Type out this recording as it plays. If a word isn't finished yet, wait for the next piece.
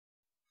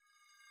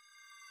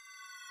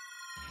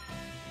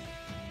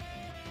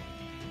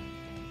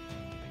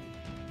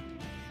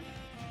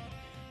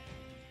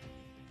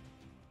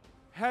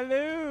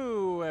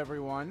Hello,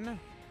 everyone.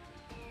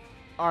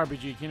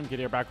 RPG Kingdom Kid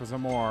here, back with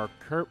some more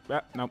Kirby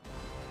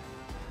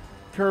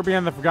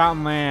and the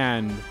Forgotten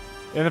Land.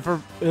 In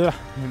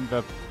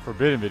the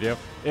Forbidden video.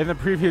 In the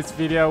previous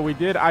video, we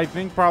did, I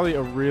think, probably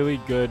a really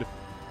good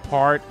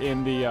part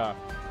in the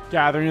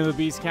Gathering of the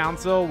Beast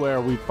Council,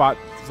 where we fought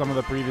some of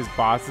the previous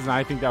bosses, and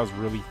I think that was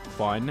really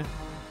fun.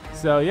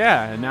 So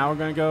yeah, and now we're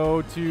gonna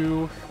go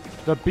to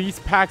the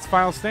Beast Pack's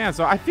final stand.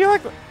 So I feel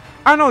like,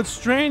 I don't know, it's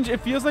strange. It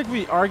feels like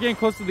we are getting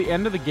close to the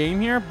end of the game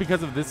here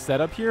because of this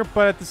setup here,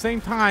 but at the same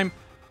time,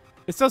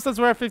 it still says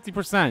we're at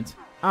 50%.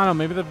 I don't know,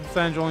 maybe the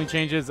percentage only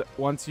changes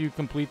once you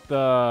complete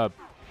the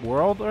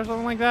world or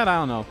something like that. I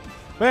don't know.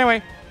 But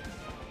anyway,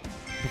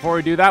 before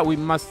we do that, we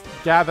must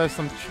gather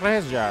some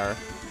treasure.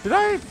 Did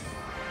I?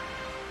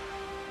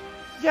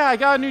 Yeah, I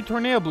got a new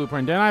tornado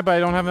blueprint, didn't I? But I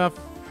don't have enough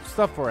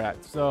stuff for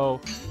it,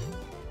 so...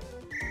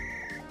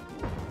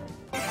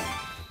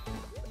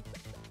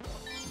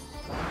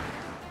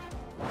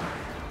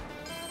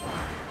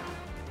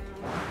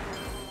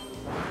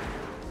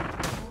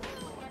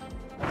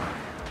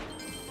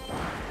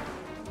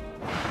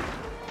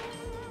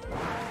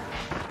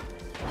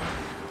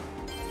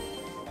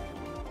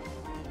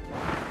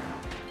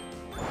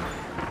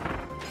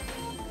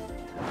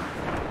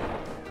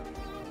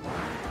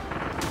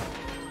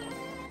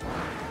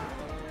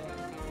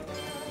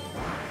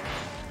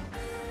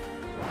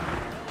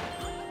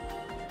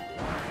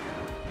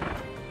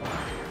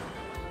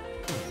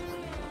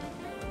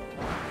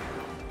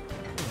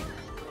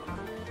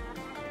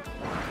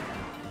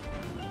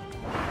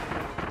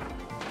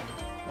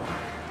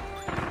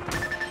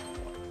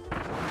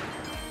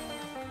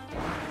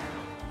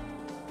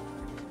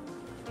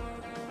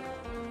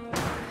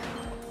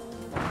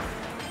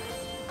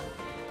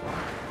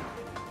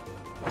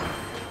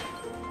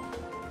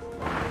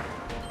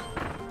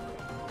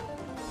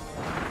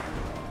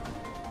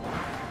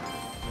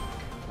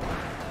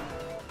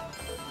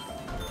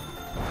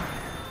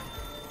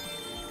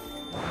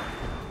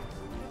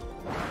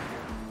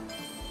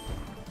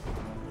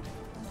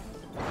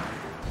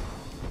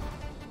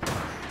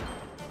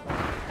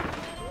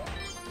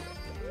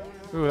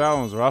 Ooh, that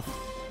one was rough.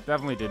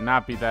 Definitely did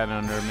not beat that in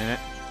under a minute.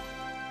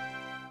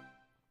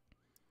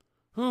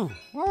 Whew,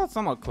 well, it's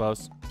somewhat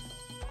close.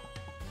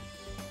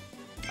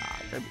 Ah,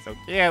 Kirby's so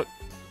cute.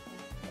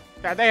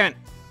 God damn it.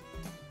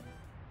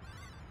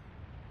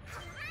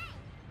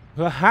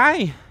 Well,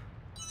 hi.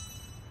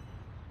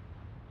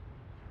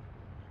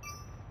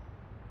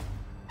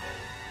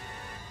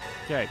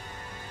 Okay.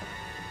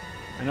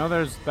 I know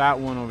there's that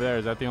one over there.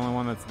 Is that the only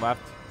one that's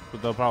left?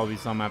 But there'll probably be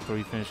some after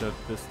we finish up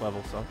this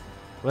level, so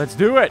let's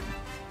do it!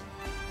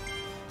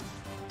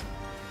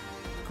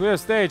 Clear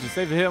stage and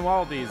save the hidden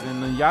waldies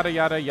and yada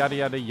yada yada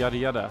yada yada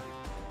yada.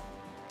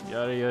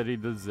 Yada yada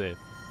the zip.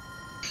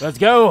 Let's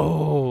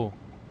go!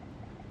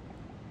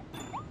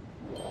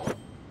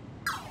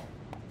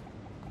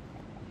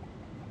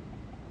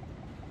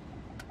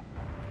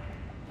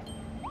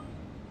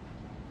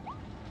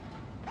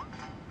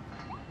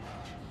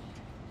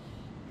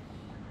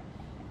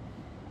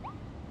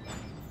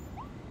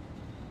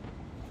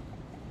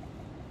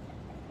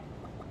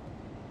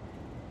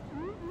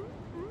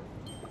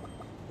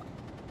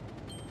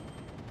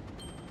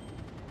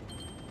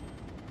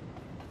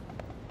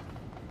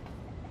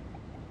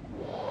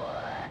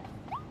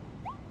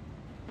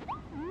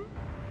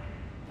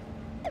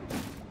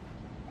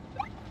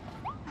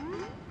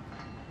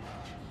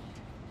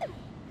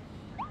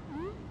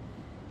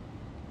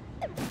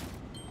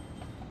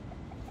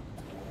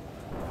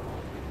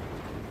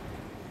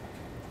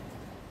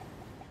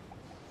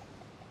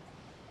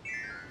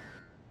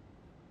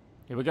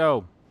 Here we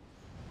go.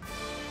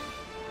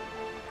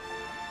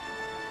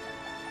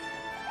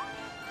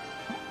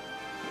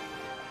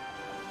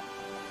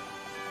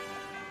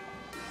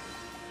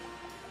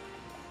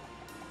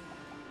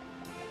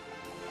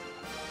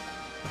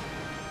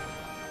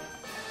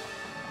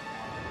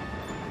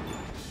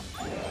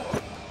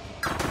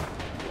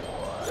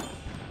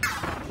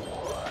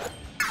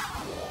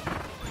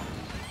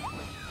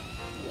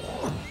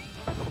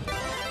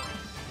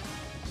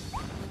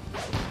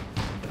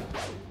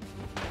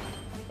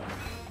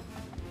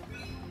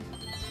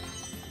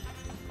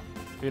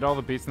 Feed all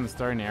the beasts in the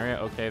starting area.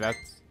 Okay, that's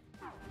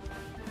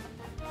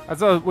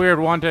a weird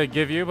one to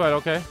give you, but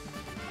okay.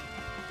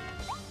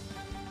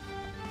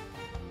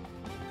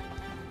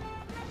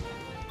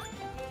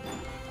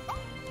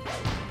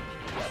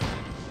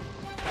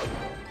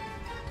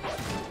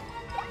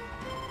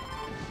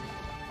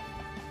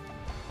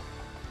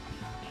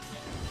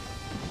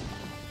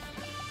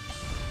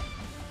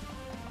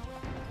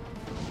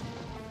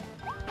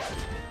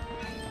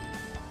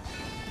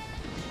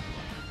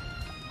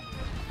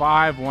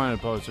 Five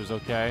wanted posters,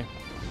 okay.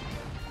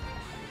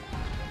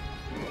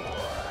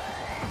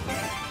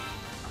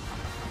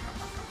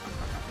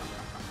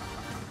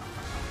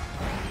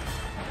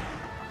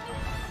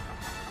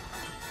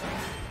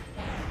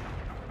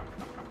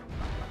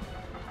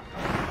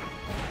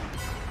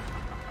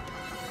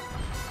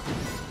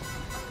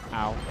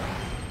 Ow.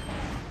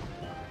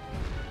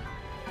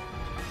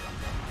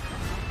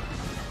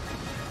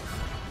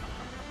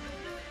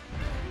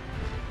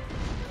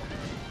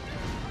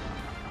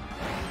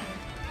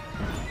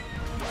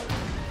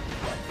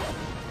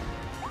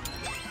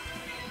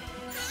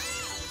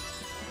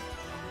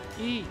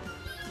 Eat.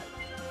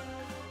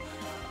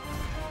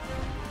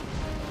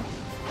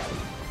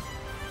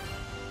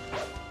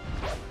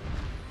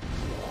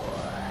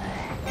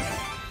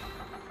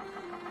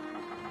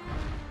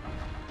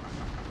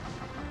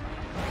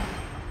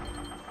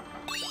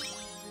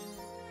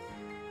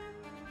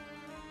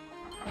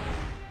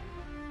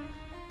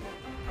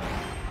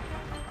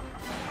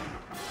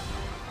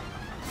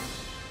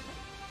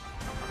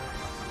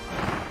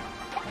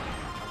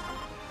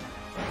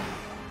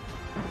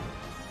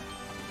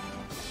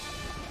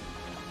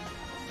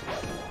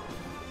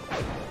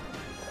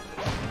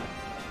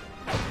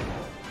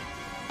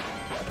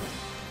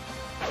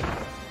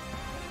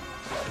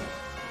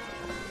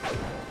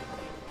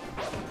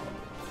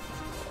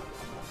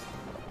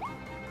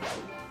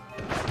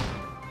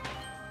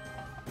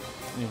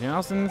 Anything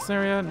else in this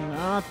area?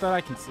 Not that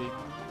I can see.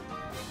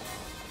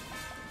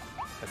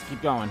 Let's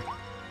keep going.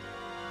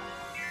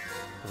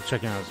 I was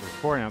checking out I was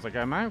recording. I was like,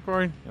 am I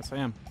recording? Yes, I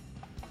am.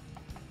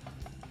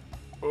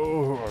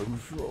 Oh, I'm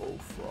so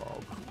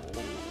fucked.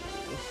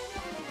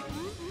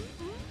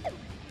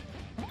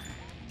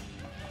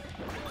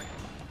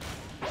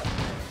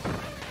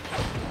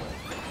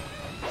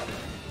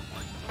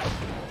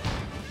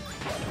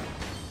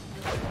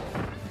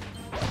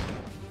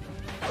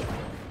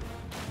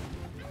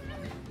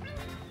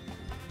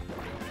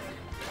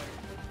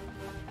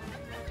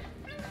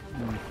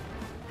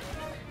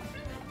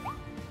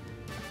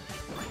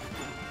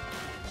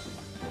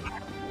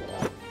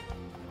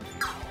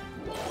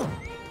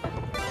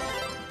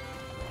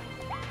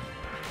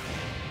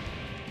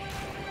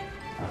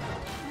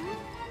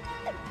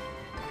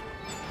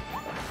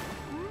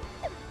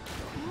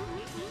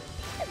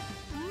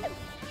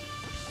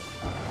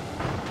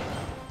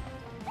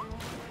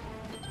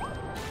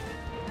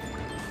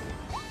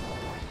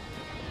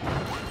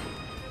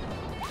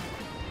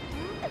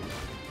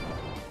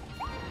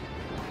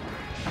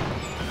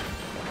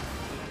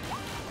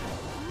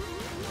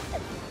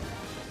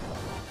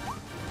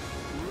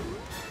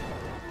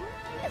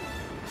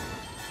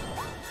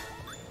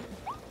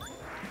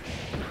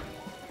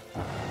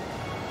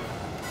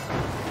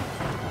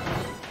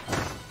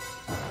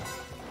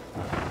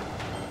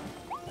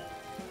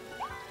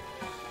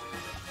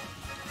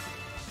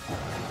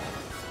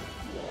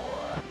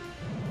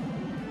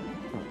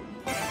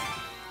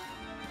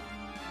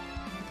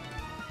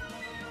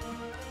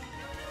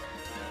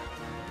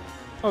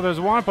 Oh, there's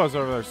a water post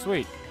over there.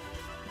 Sweet.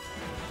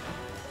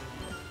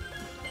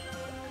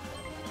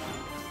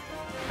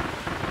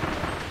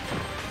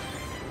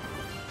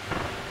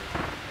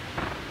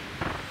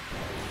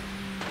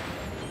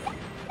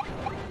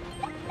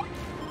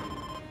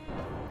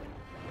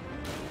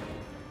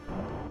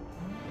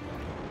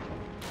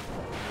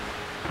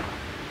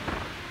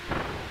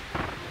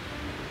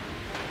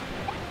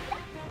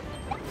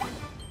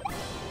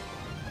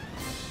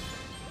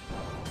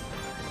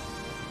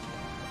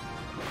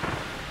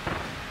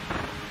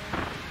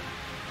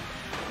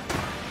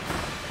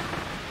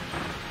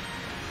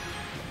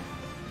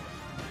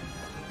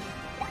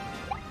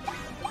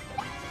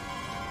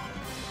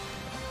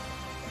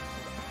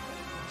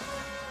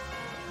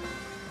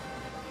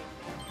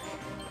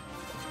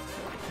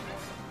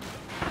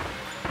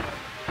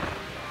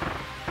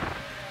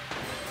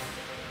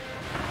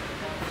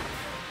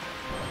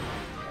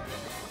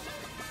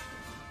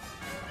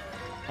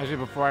 Actually,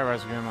 before I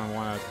rescue him, I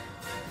want to...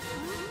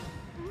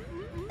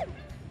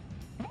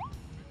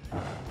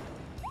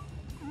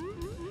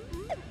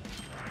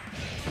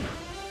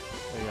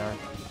 There you are.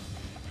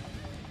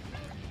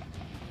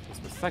 This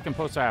is the second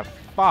post. I have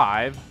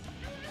 5.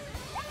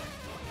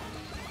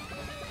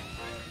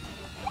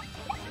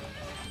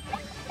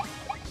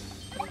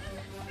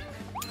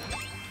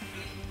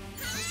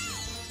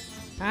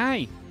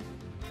 Hi.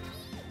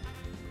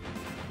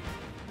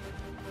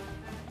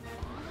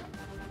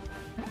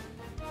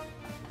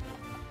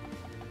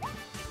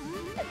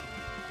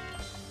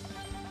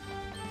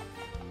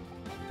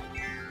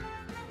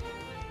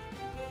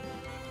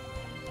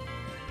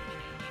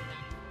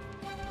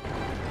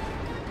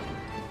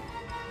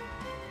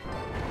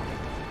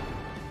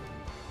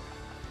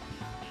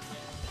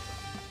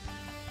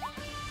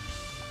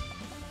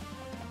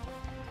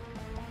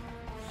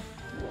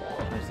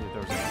 See if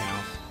there was anything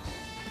else.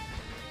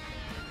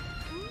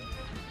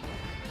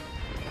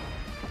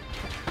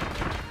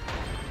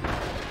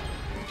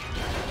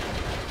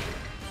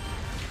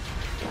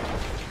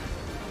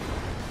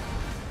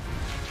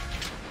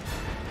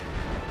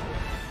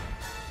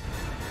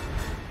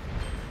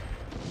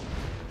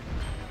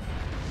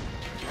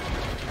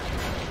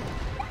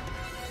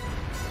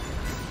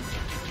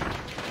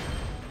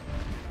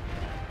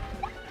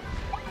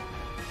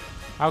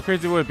 How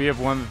crazy would it be if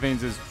one of the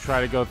things is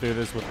try to go through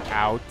this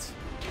without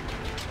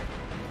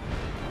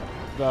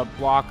the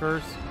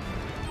blockers?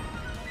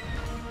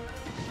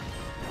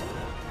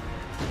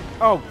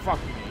 Oh, fuck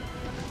me.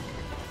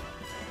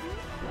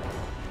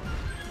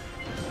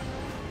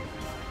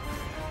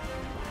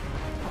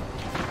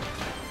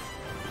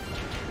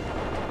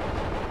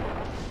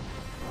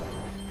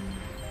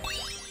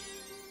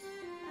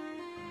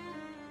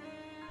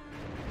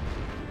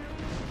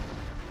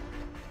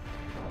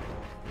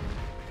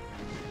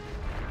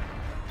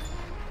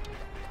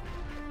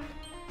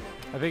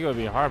 I think it would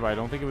be hard, but I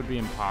don't think it would be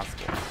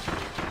impossible.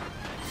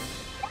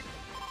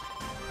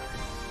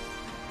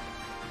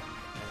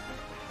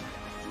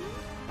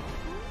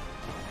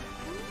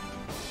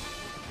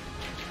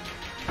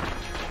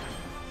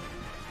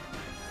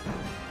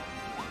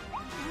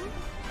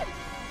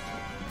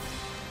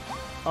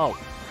 Oh.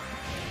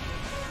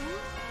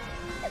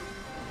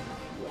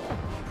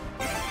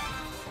 I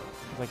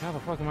was like, how the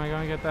fuck am I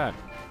gonna get that?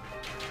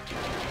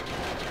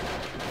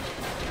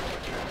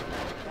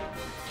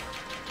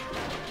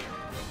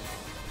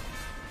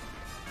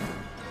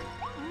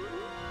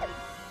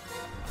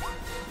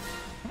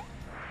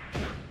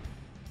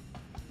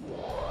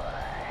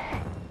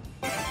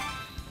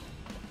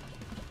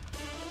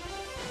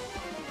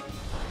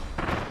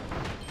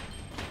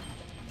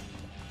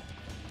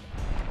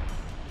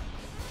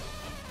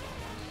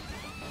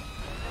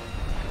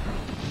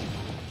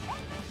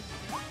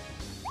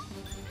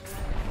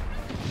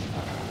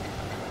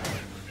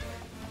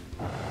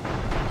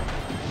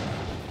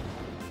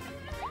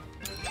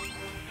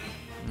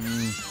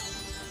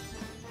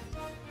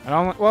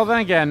 Well, then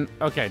again,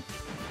 okay.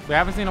 We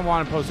haven't seen a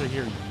wanted poster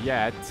here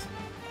yet.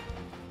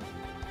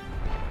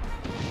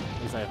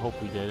 At least I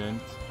hope we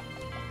didn't.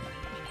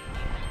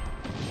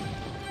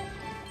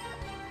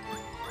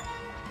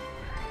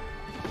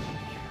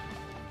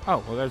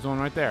 Oh, well, there's one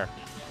right there.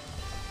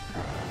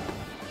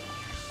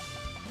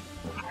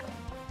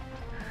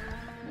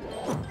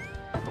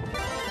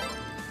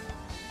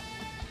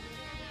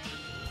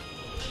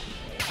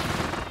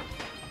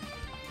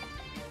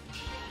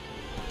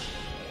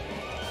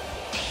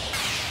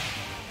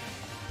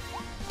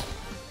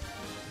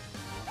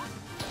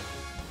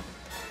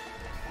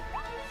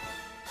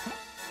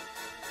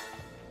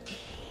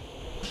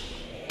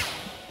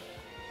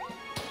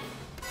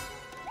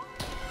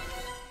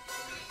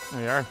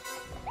 There you are.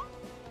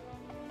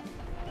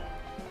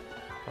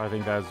 I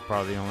think that was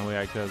probably the only way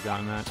I could have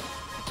gotten that.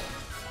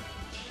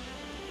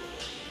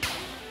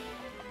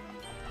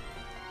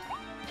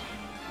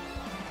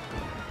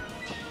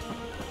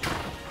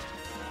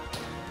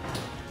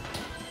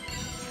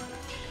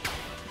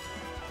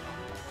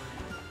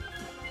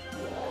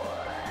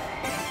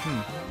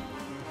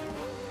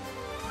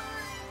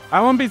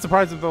 I wouldn't be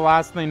surprised if the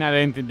last thing had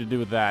anything to do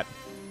with that.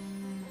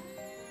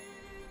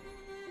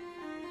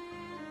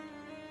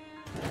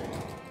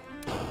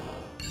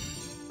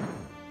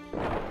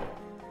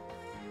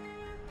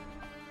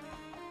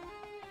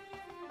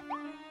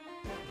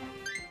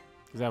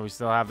 Because we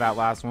still have that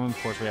last one. Of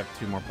course, we have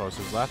 2 more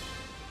posters left.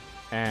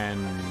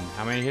 And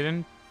how many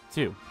hidden?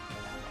 2.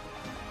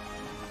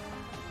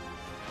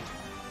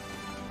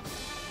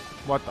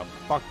 What the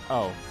fuck?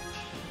 Oh.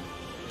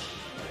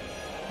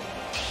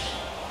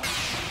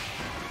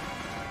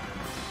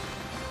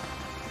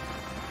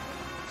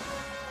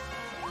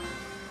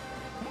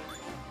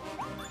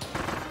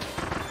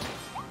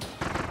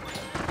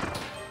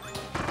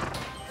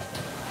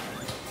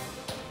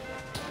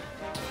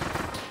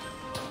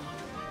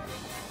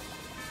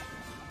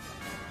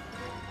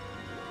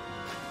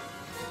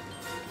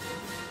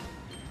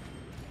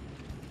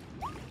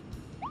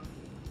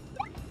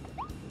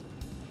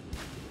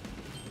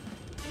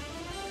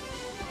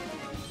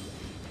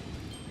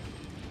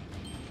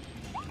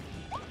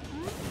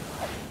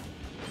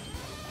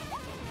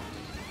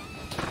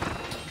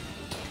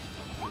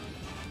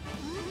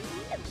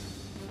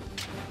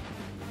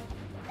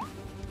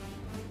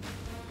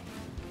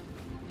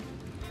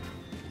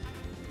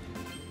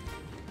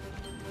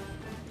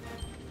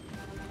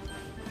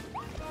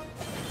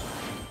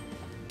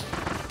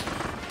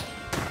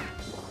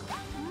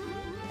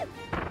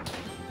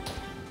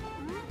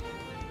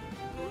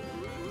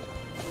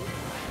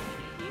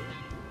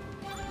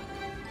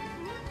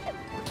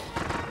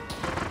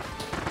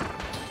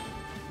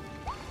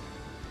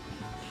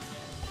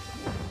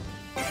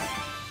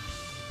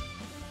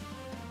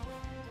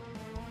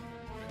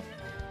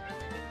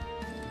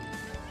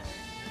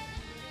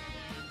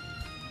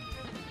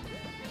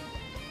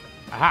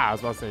 Aha, I was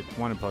about to say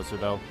wanted poster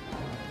though.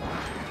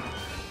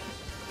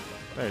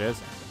 There it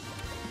is.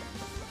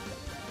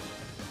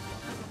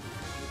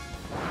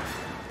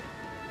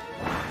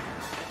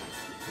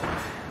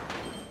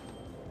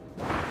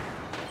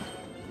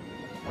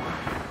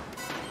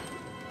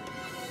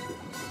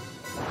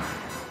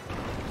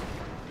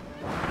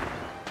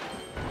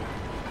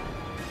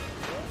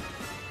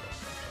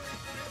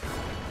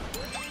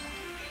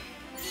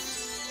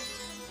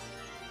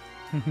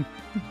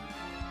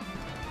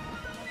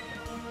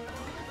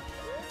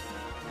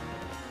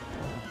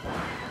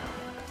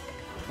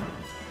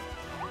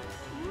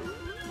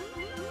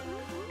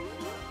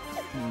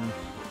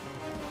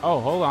 Oh,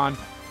 hold on.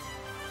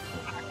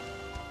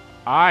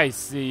 I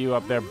see you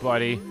up there,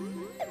 buddy.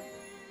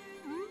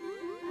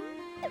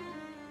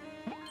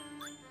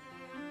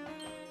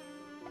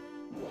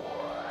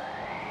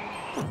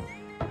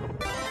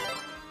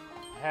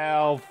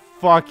 Hell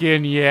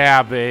fucking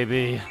yeah,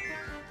 baby.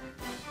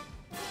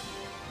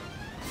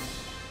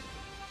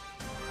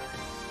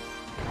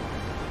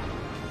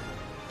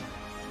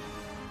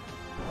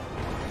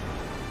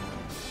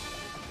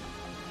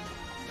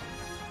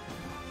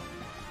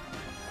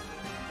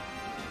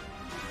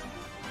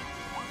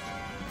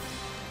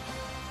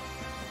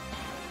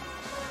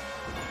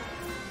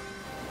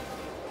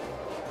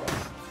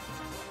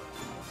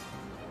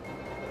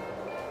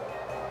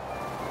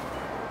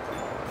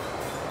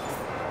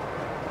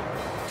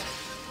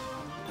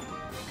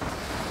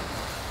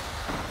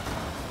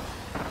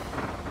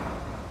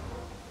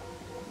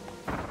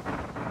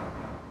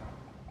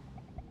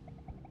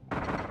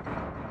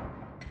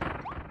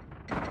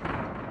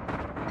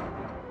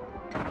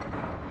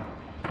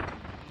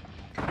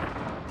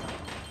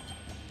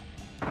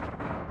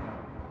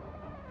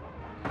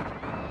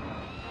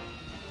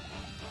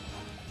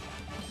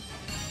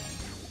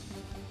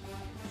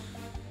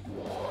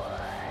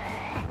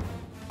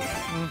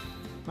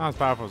 Not as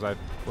powerful as I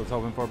was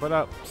hoping for,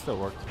 but still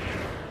worked.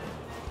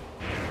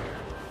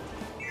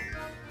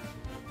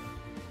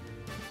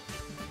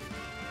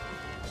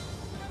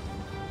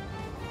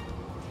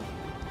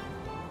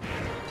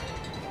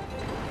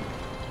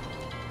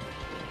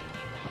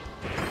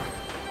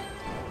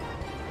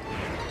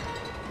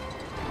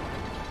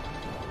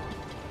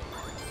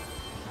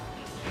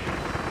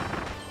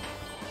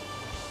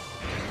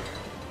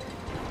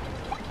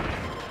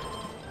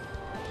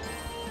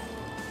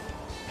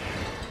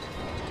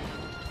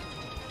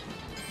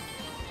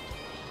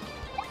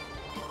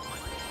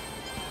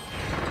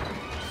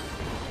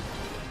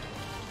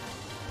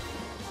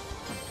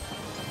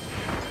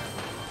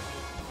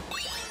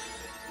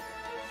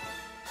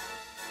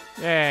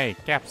 Yay,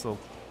 capsule.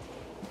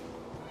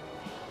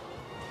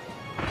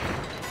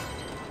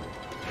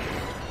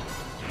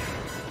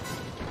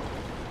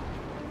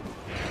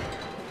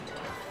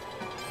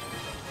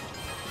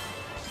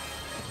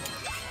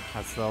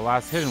 That's the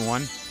last hidden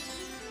one.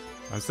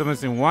 I'm still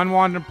missing one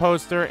wanted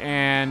poster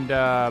and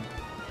the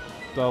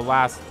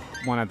last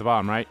one at the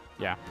bottom, right?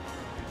 Yeah.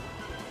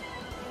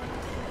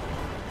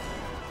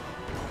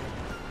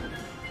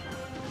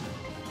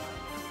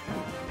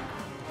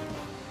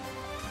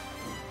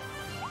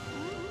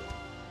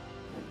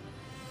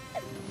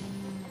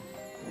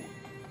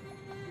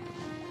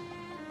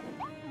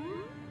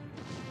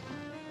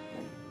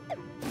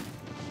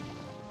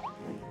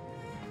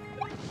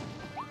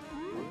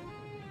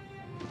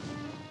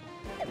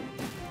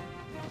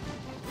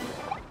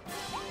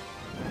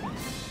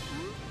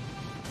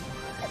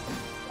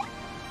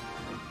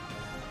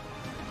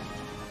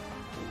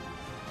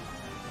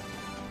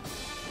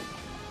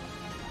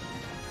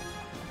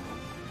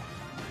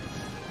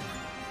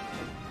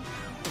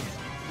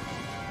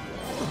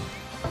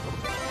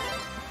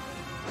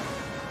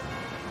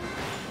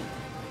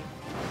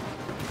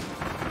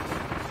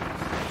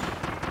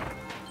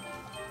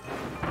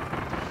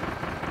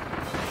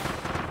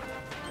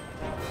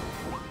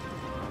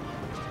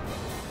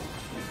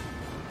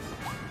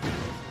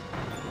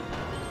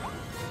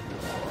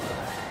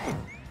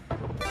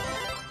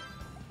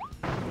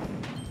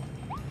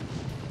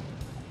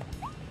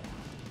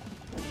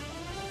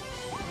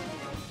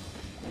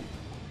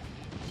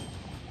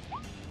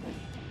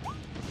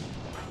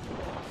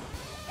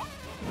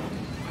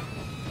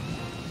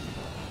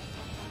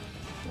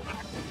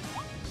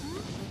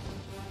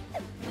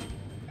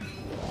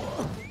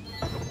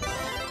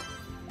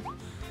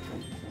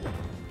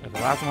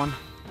 Last one.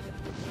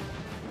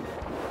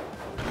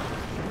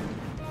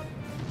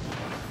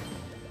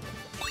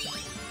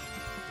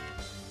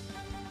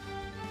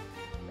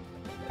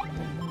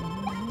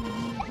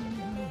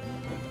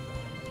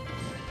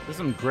 There's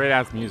some great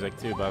ass music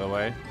too, by the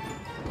way.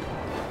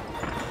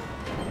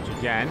 Which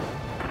again,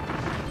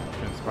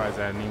 shouldn't surprise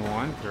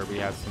anyone. Kirby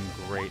has some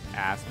great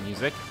ass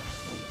music.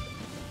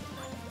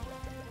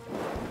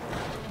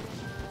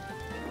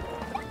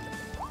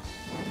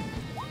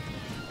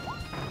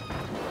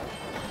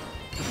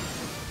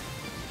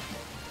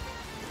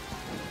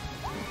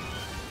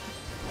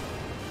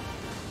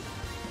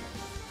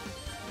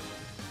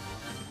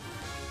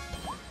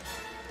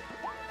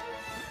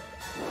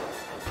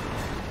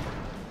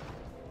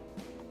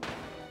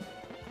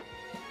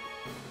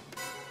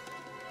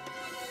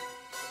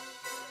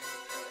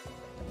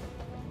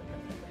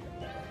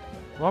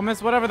 Well,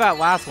 miss whatever that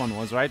last one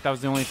was, right? That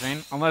was the only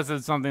thing. Unless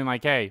it's something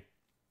like, hey.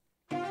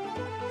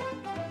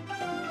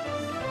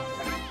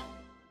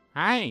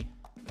 Hi.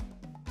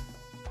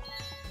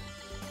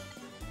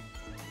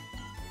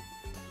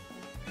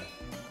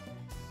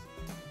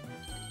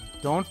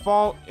 Don't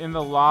fall in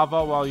the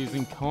lava while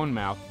using cone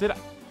mouth. Did I?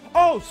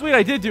 Oh, sweet,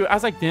 I did do it. I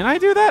was like, didn't I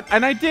do that?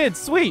 And I did.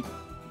 Sweet.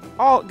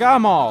 Oh, got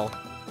them all.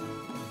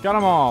 Got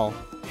them all.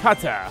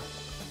 Cutter.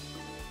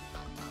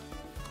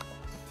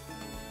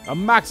 A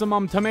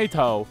maximum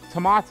tomato.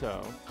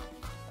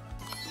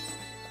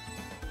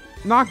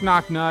 Knock,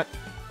 knock, nut.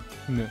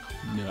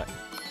 Nut.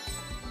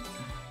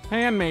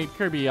 Handmade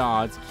Kirby.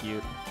 Aw, it's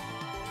cute.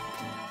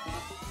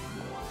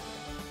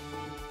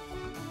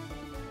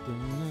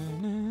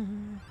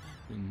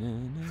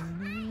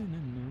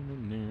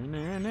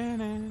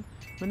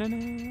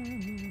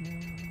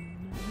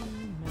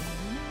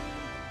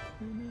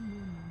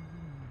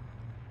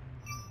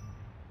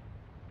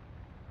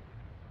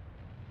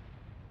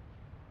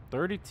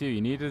 $32.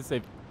 You need to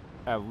save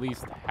at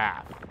least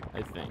half,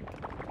 I think.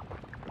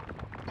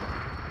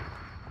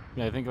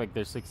 Yeah, I think like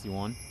there's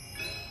 61.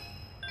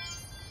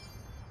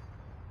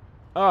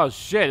 Oh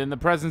shit, in the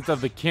presence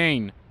of the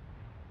king.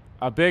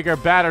 A bigger,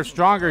 badder,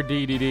 stronger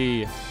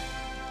DDD.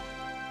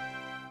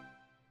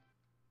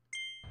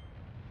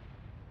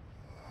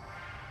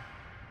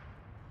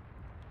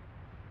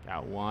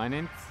 Got 1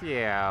 and 2.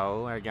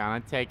 We're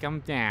gonna take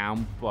them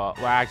down, but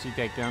we'll actually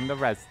take them the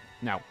rest.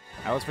 No,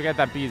 I always forget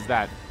that B is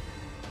that.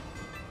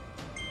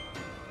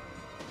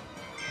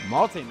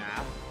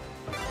 Multi-map.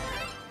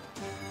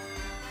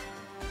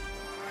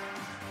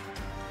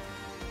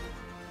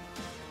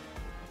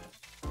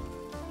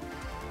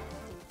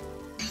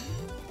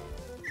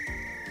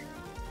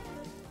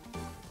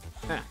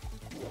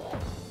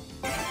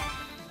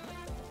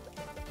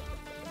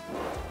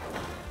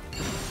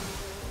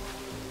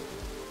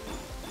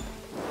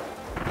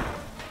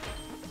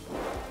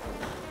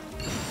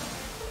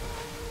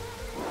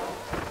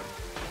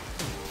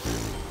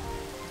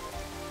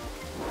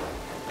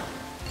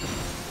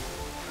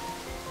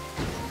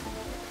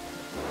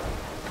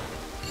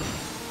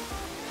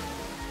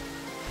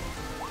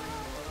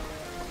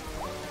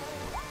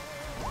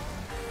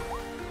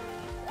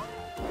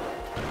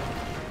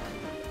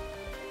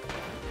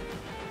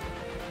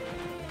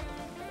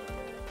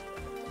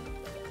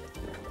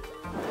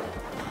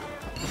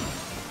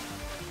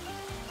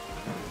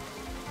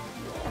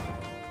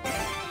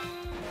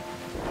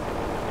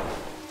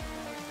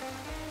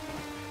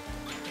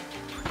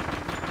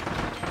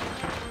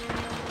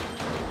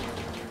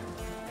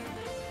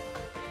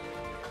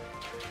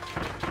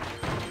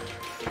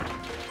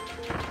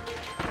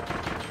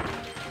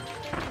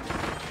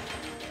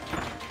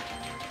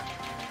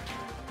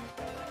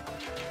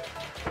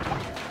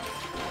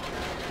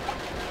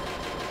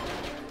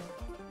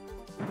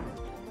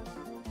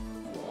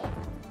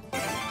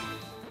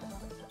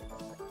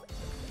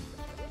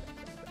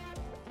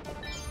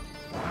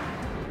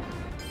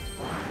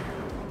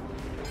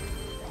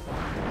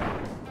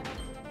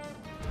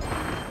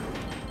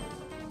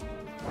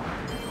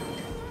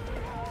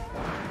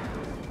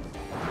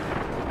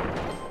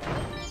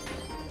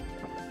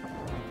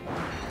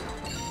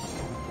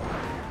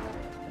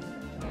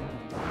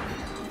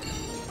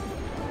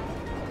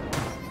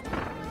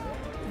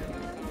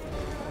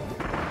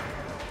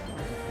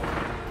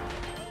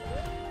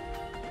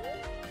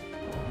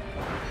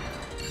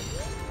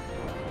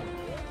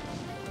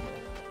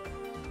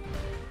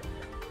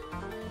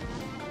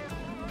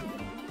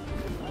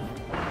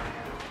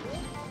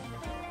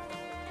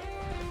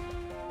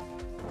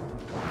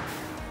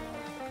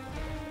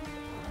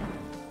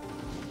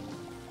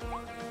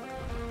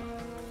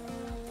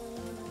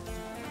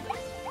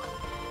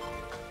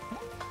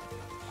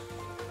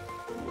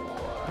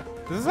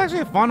 This is actually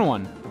a fun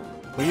one.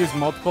 We use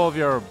multiple of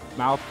your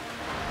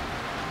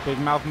big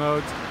mouth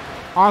modes.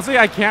 Honestly,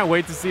 I can't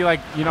wait to see, like,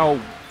 you know,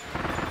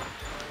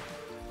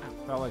 I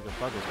felt like the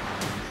bug was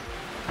coming.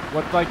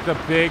 What, like, the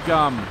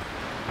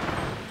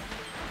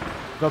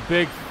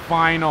big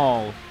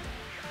final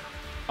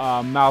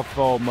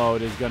mouthful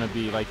mode is gonna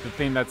be. Like, the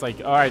thing that's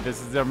like, all right,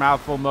 this is their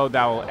mouthful mode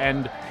that will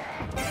end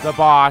the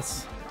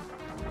boss.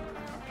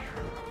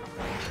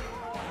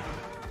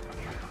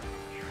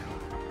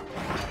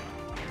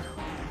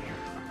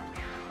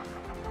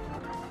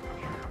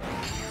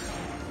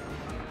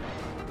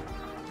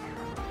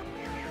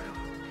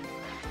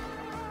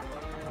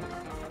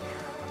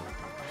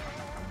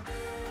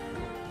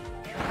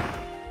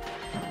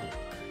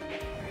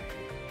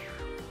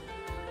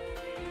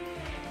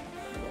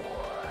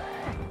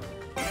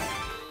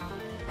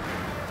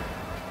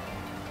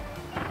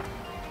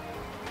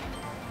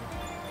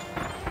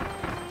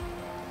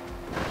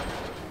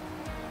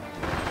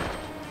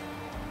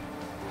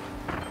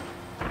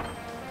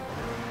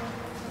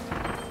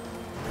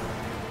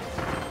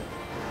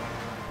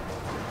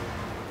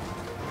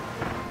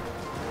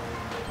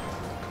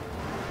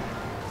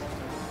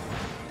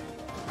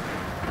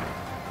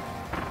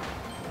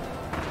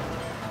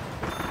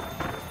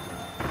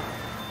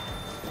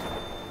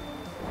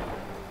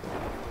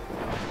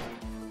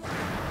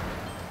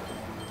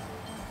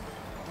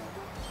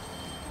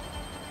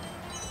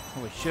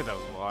 Holy shit, that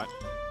was a lot.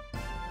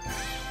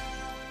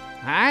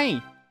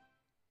 Hi!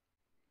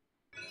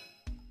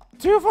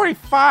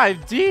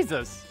 245,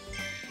 Jesus!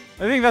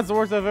 I think that's the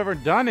worst I've ever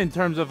done in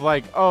terms of,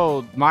 like,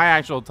 oh, my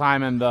actual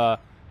time and the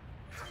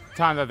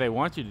time that they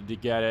want you to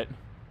get it.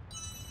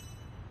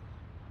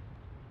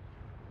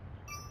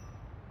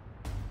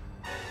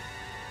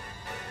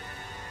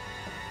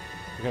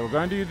 Okay, we're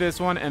gonna do this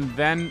one, and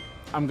then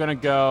I'm gonna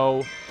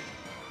go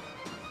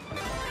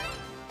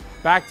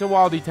back to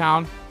Waldy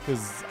Town,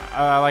 because,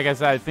 like I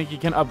said, I think you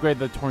can upgrade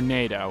the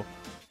tornado.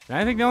 And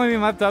I think the only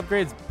thing left to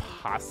upgrade is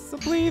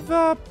possibly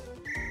the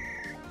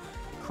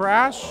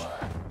crash.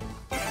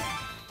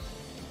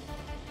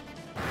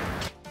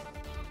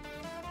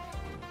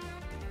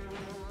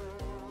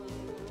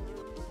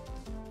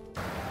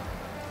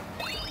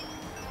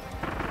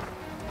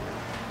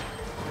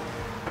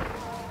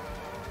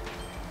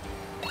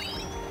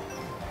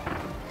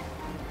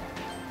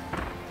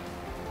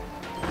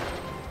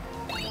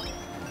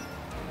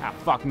 Ah,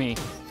 fuck me.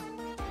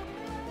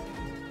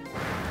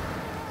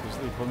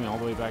 Seriously, put me all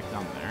the way back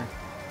down there.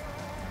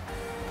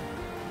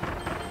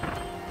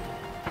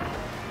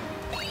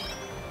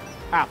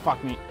 Ah,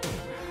 fuck me.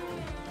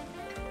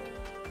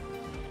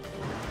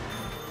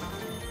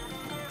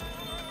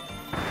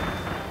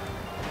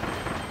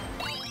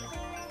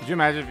 Could you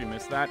imagine if you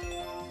missed that?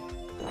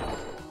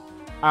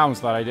 I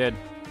almost thought I did.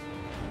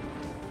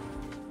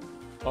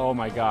 Oh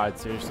my god,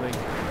 seriously?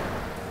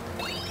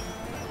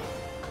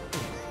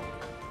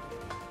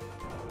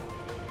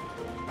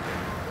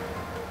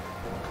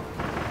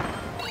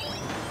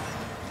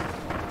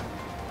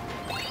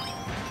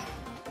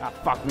 Ah,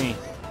 fuck me.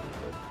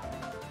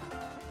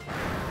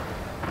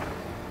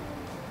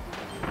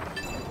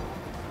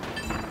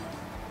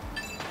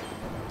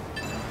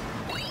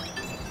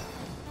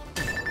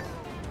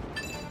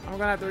 I'm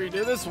gonna have to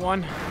redo this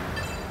one.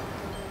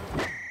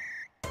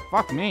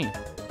 Fuck me.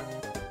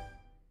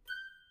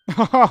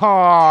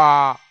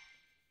 I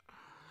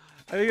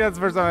think that's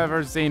the first time I've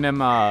ever seen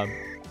him,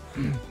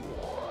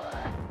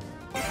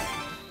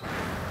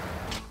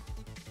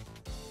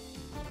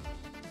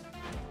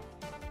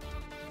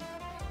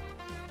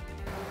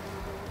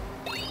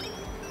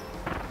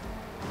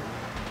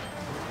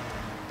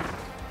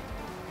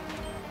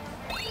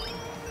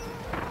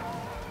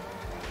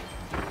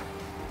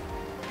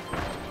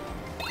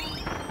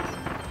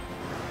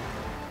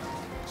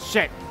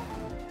 Shit.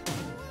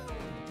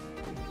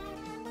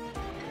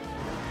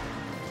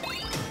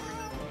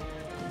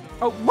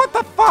 Oh, what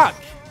the fuck?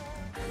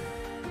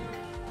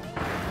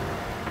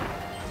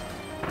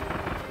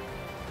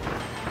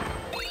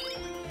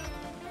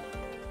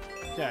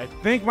 Yeah, I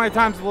think my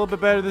time's a little bit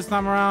better this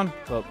time around,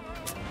 but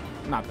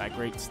not that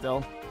great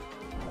still.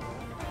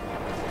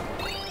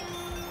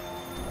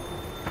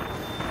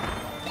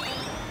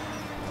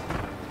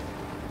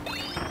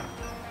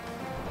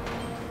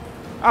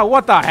 Oh,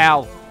 what the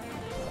hell?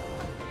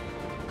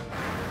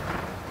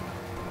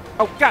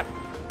 Oh, God.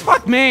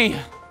 Fuck me.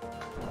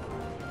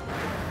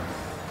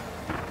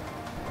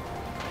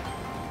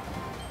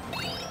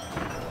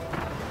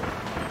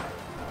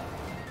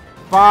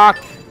 Fuck.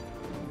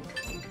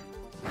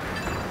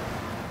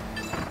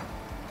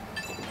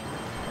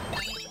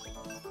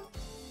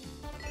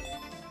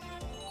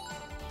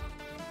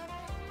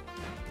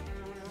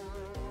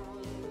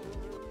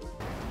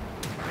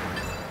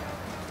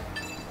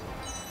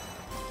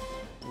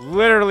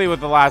 Literally with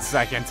the last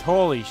seconds.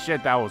 Holy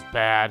shit, that was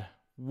bad.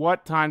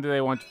 What time do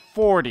they want?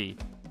 40.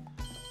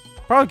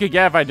 Probably could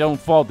get if I don't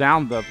fall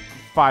down the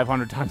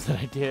 500 times that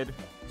I did.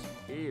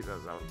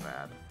 Jesus, that was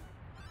bad.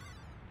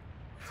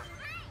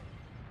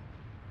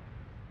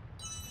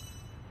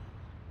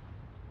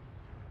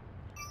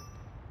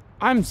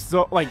 I'm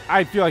so, like,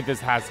 I feel like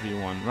this has to be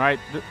one, right?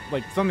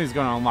 Like, something's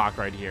going to unlock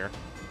right here.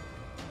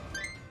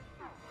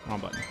 Wrong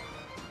button.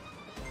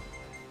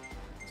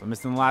 So I'm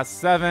missing the last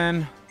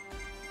 7.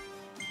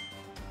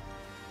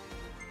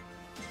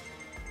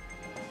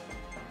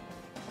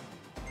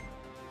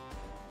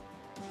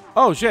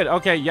 Oh, shit.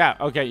 Okay, yeah.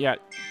 Okay, yeah.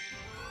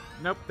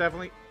 Nope,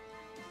 definitely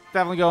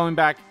going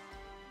back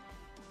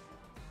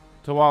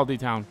to Waldy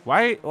Town.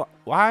 Why?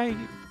 I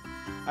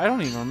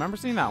don't even remember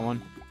seeing that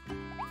one.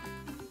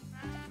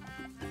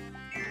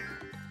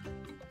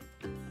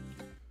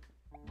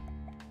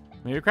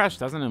 Maybe Crash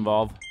doesn't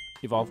evolve.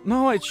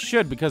 No, it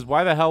should, because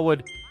why the hell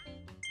would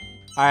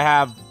I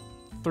have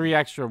 3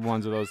 extra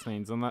ones of those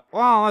things? Well,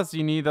 unless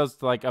you need those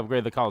to, like,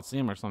 upgrade the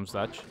Coliseum or some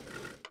such.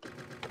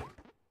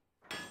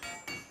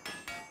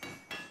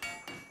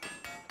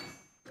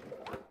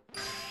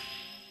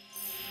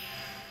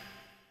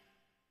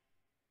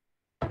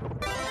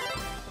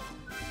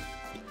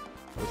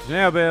 The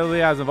tornado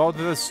ability has evolved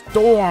to the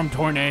Storm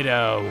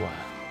Tornado.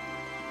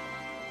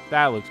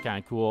 That looks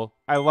kind of cool.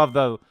 I love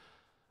the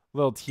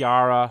little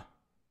tiara.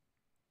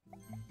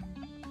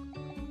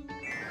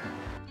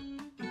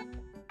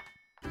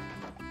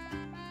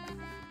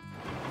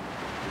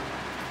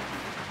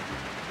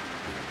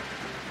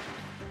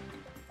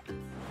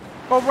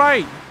 Oh,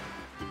 right.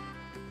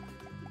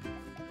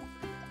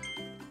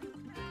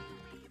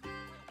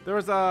 There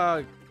was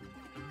a...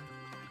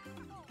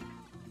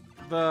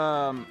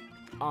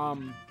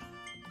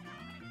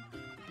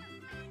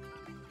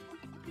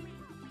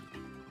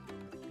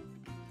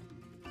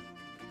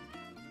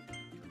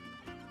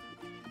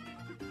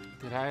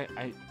 Did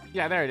I...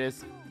 Yeah, there it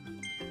is.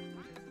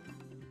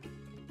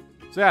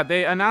 So yeah,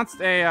 they announced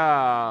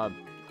a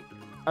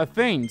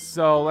thing,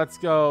 so let's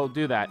go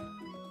do that.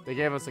 They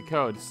gave us a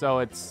code, so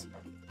it's...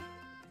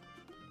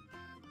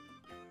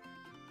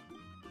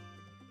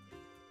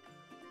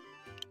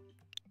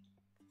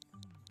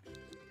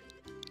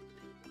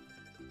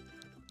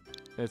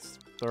 It's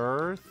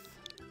Thirth.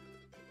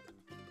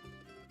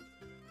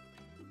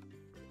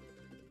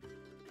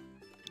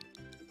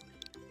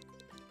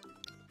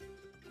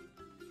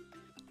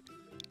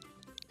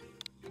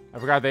 I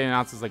forgot they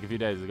announced this like a few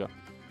days ago.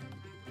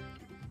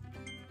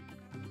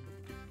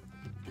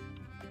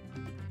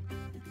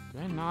 Do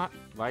I not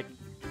like...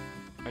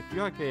 I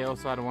feel like they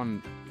also had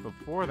one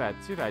before that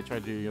too that I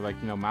tried to do, like,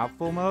 you know,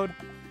 mouthful mode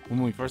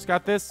when we first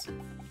got this.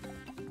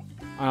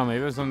 I don't know,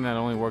 maybe it was something that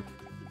only worked.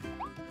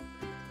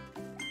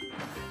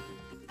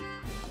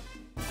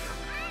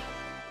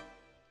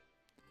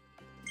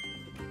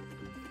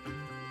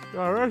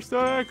 Yeah, rest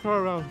that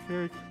caramel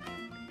cake.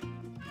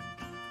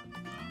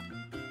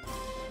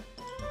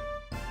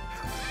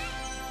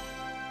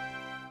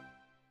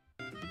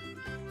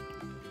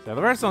 Yeah,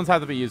 the redstones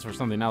have to be used for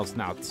something else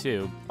now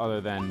too, other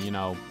than, you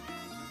know,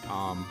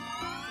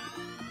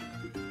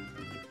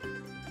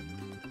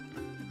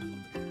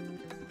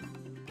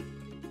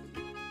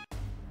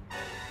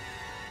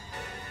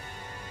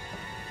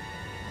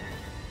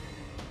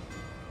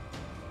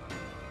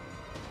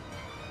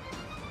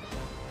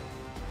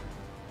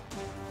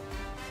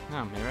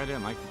 no, maybe I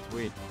didn't like the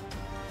tweet.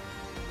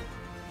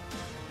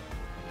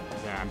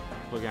 Yeah, I'm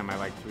looking at my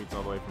like tweets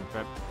all the way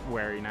from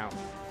February now.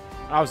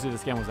 Obviously,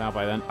 this game was out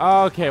by then.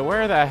 Okay,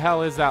 where the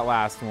hell is that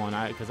last one?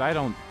 Because I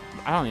don't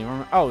even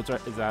remember. Oh, it's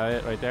right. Is that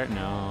it right there?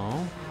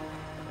 No.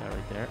 That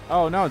right there.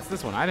 Oh no, it's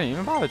this one. I didn't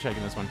even bother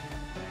checking this one.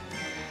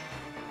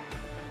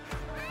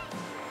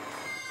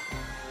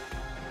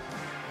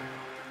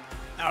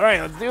 All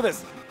right, let's do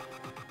this.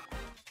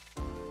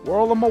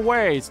 Whirl them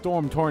away,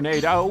 Storm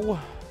Tornado.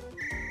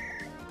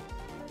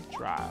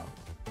 Trial.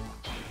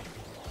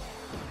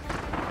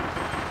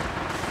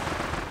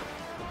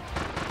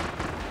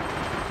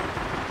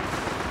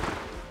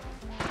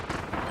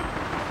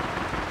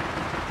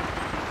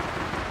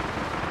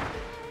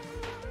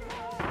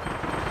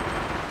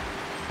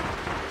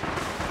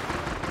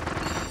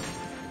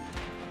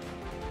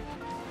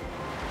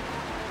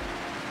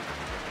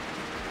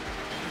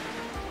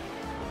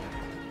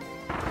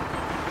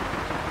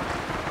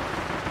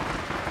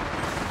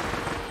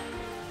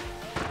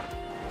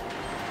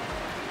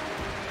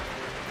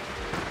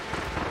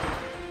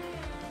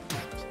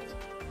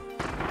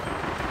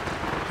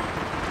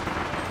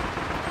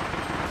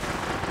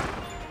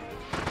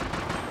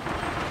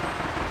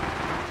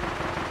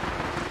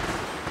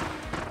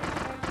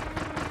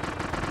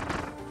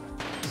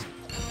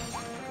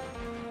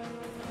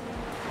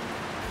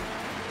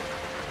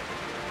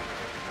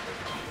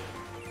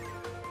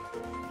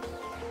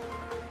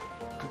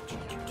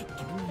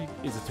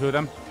 Is it 2 of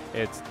them?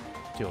 It's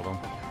 2 of them.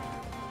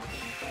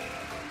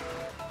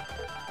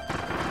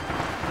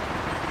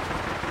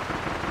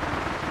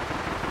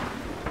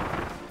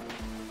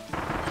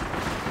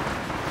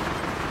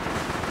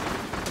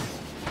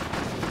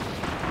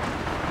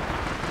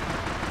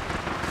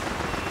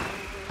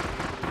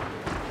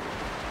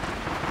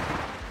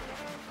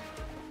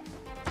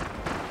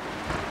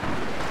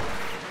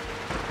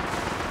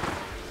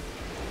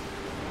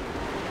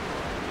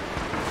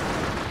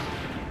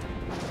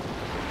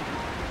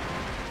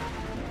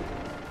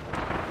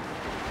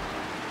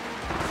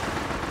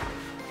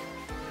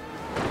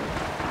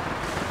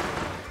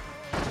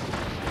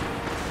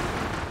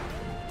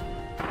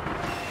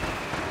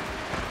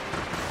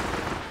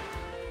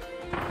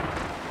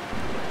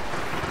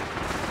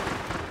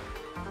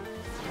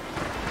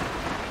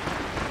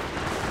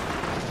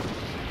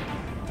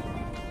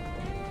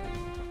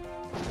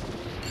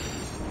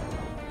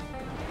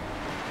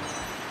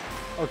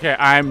 Okay,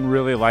 I'm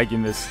really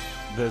liking this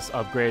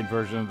upgrade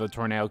version of the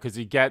tornado because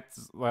you get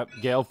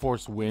gale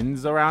force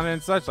winds around it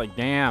and such. Like,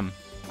 damn.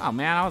 Oh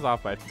man, I was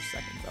off by a few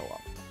seconds. Oh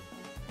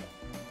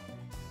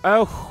well.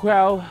 Oh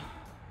well.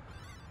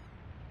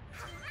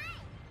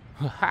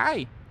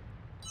 Hi.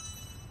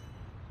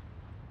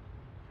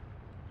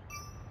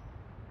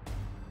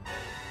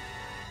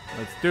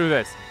 Let's do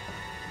this.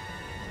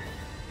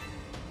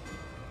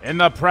 In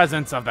the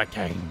presence of the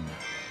king.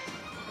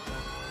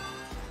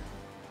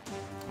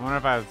 I wonder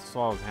if I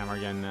swallow his hammer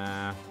again.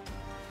 Nah.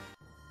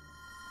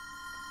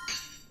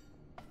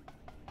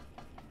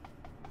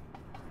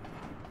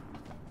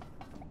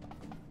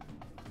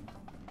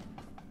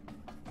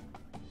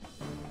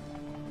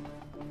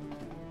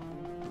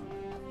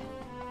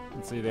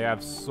 Let's see, they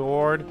have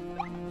sword,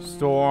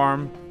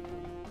 storm,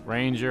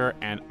 ranger,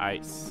 and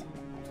ice.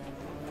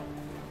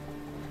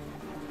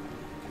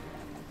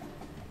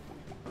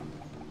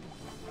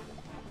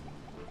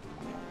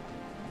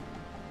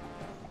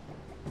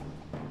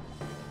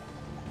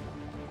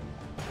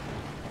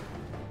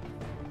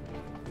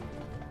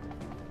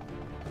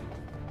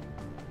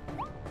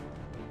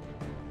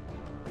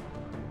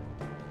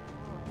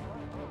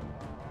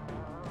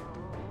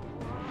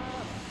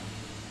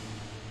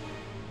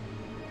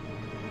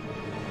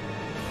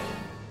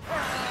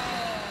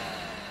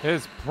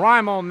 His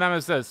primal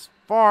nemesis,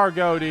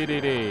 Fargo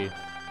DDD.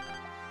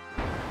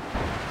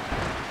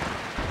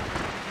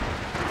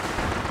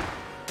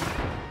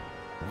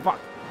 Fuck.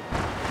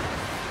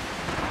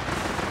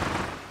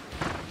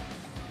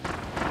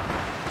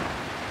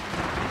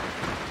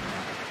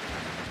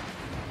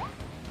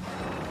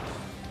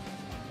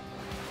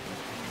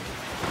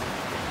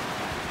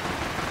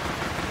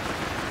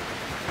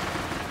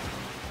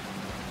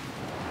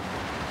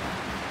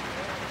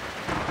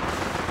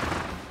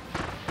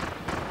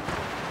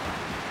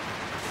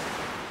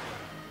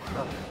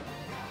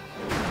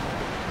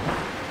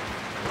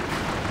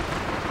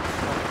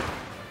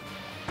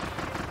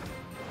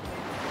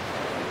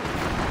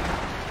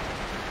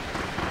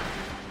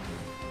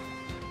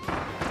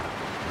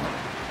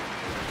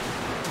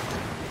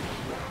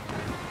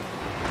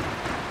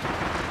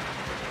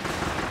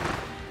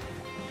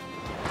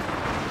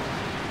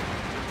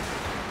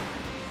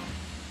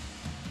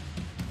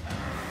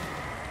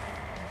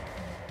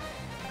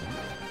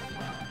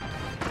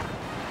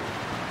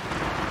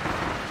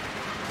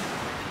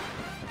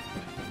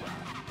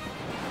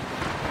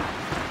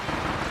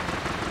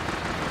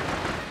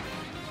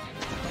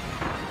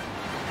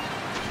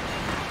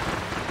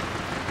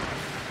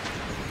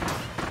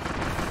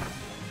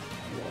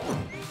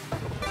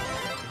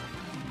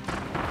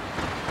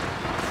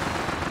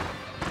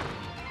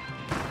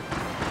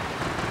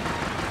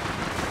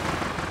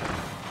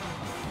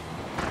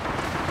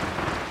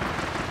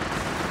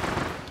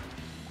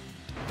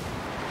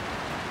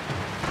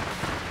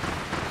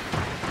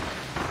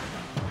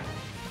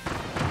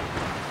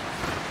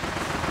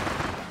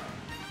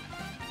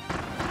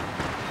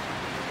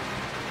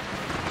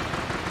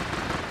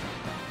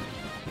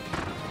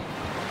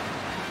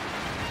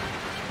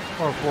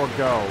 Or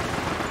forego.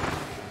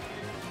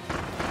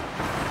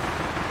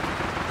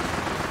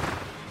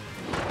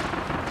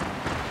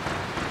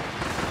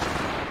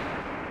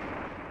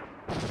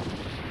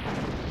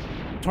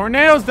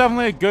 Tornado's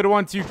definitely a good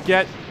one to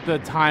get the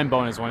time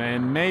bonus one,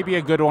 and maybe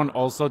a good one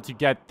also to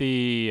get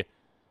the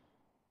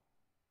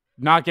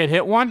not get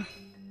hit one.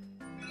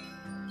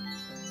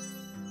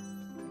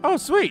 Oh,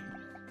 sweet.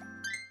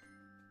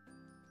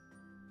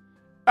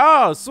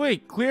 Oh,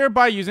 sweet. Clear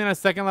by using a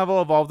second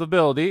level evolved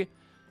ability.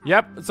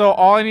 Yep, so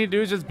all I need to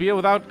do is just beat it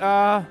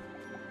without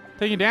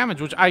taking damage,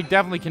 which I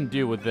definitely can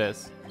do with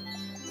this.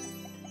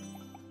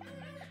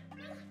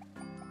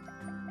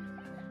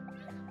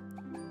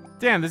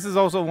 Damn, this is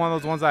also one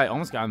of those ones I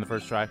almost got in the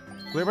first try.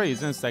 Clear by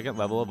using a second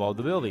level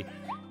evolved ability.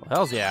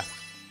 Well, hells yeah.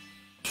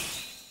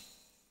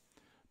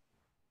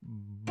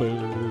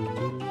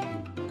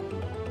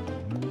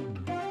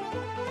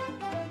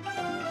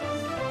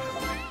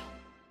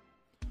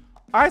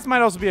 Ice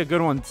might also be a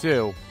good one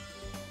too.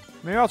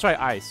 Maybe I'll try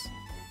ice.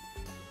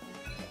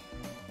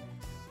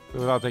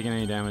 Without taking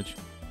any damage.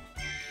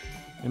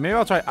 And maybe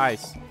I'll try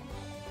ice.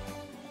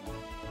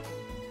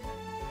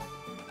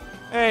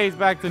 Hey, he's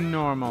back to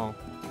normal.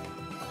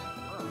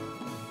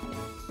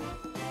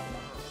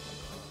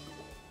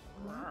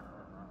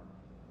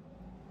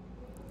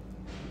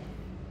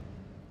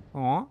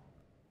 Aw.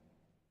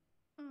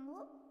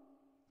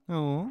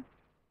 Aw.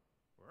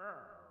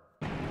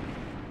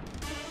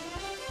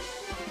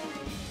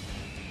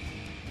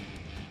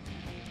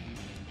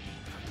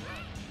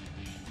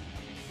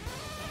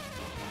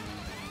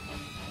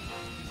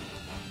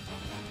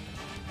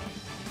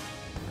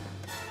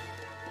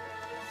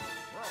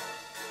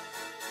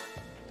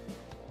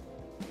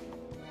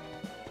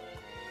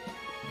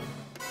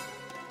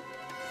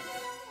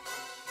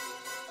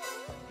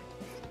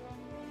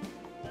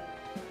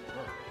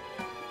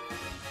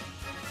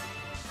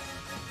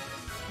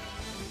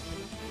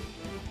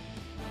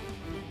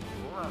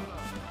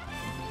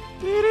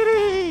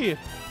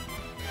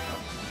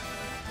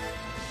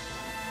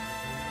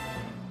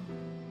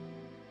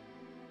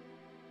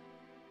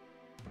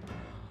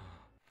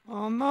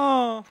 Oh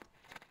no.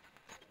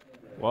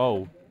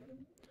 Whoa.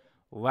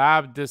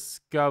 Lab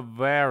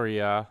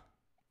Discoveria.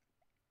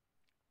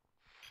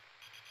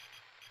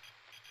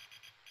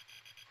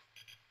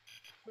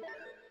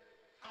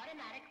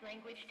 Automatic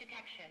language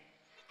detection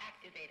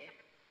activated.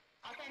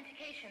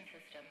 Authentication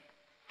system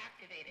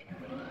activated.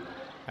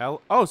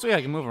 Oh, so yeah,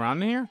 I can move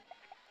around in here?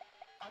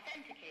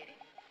 Authenticating.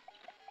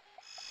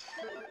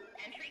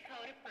 Entry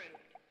code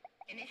approved.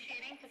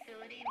 Initiating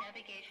facility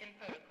navigation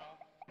protocol.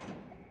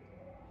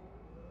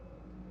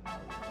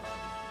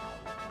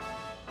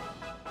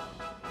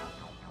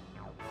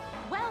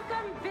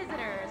 Welcome,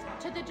 visitors,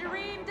 to the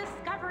Dream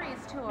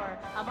Discoveries Tour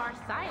of our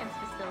science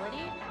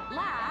facility,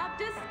 Lab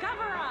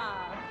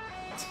Discovera.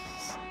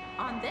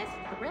 On this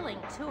thrilling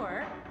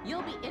tour,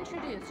 you'll be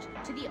introduced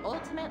to the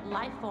ultimate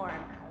life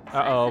form,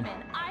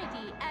 specimen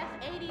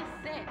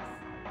IDF-86.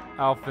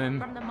 Alphin.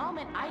 From the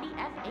moment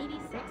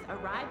IDF-86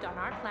 arrived on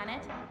our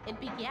planet, it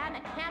began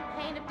a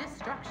campaign of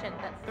destruction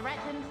that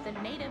threatens the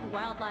native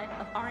wildlife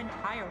of our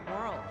entire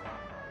world.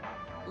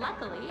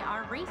 Luckily,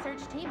 our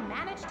research team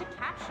managed to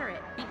capture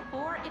it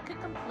before it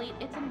could complete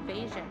its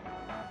invasion.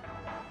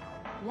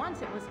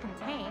 Once it was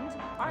contained,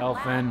 our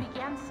lab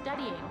began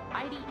studying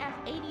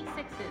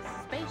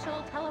IDF-86's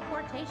spatial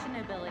teleportation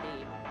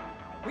ability.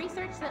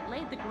 Research that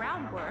laid the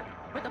groundwork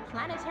for the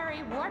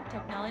planetary warp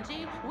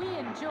technology we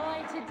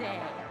enjoy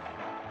today.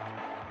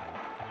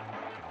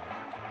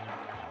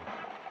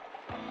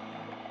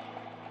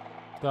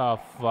 The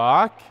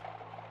fuck?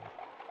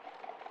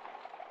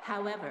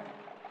 However,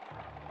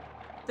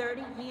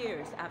 30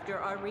 years after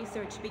our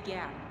research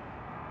began,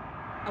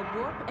 a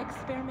warp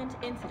experiment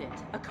incident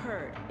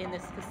occurred in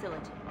this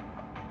facility.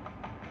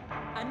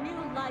 A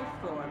new life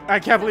form. I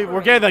can't believe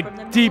we're getting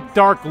the deep,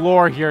 dark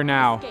lore here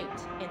now.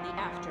 Escaped in the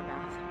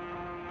aftermath.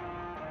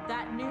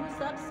 That new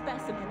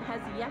subspecimen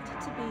has yet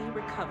to be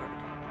recovered.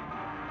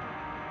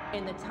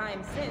 In the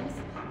time since,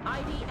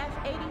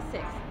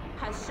 IDF-86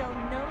 has shown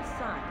no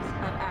signs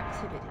of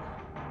activity.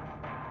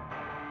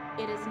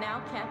 It is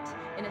now kept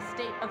in a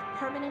state of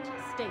permanent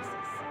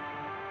stasis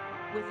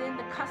within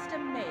the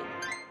custom-made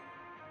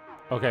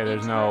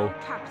there's no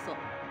capsule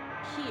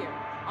here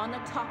on the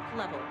top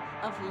level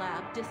of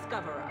Lab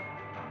Discovera.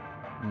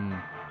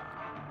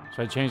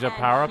 Should I change up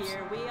power-ups?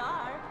 Here we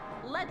are.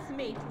 Let's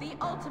meet the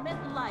ultimate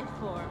life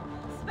form,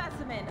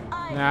 specimen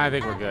IDF-86. Nah, I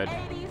think we're good.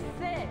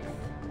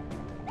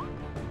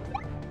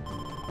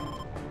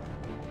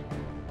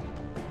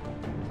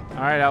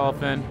 All right,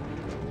 elephant.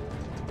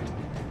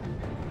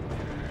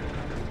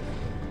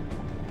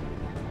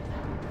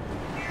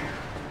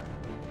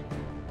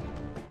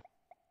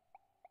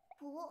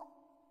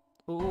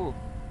 Ooh.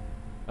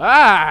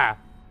 Ah!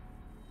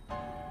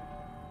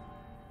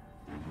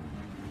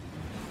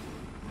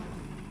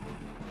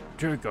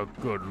 Take a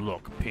good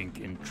look, pink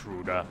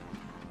intruder.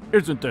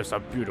 Isn't this a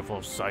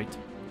beautiful sight?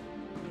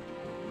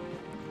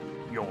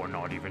 You're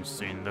not even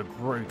seeing the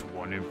Great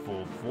One in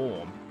full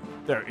form.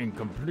 They're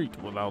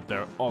incomplete without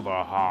their other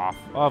half.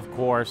 Of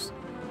course.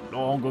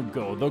 Long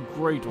ago, the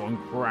Great One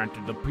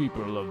granted the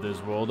people of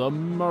this world a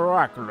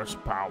miraculous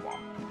power.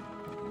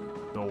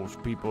 Those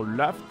people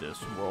left this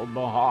world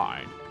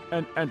behind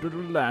and entered a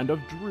land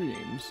of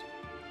dreams.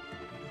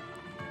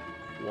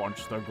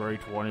 Once the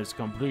Great One is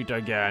complete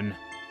again,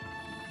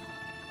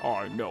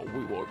 I know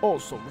we will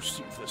also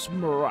receive this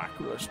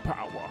miraculous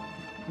power.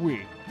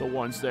 We, the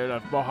ones they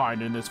left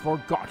behind in this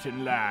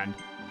forgotten land.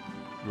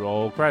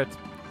 Roll credits.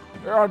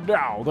 And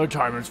now the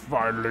time has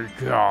finally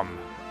come.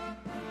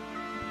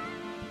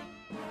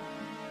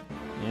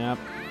 Yep.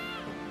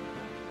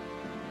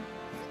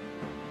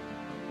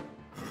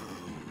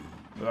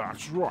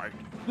 That's right.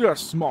 This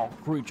small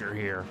creature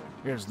here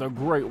is the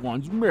Great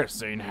One's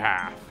missing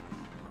half.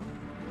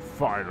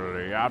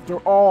 Finally, after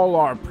all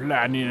our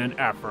planning and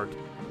effort,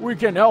 we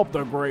can help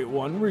the Great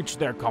One reach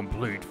their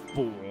complete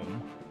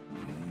form.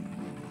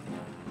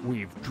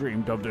 We've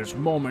dreamed of this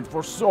moment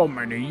for so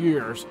many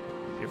years.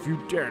 If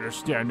you dare to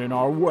stand in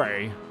our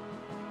way,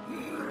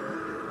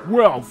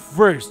 well,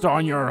 feast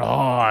on your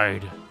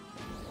hide.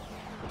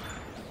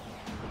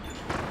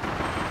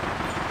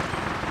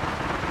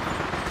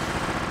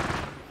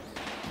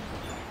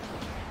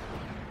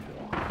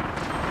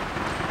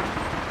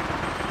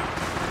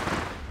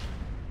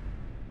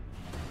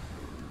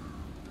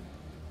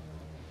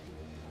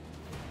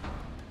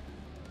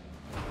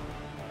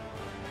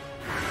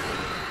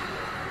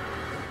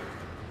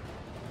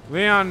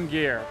 Leon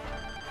Gear.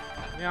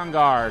 Leon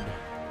Guard.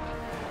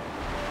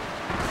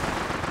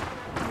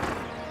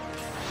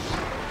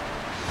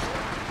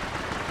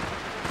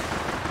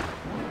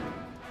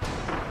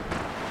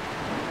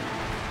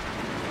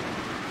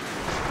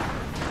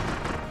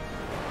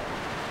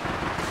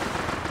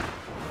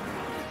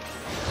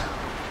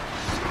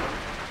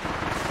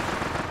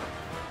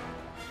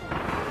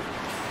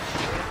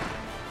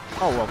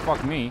 Oh, well,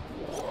 fuck me.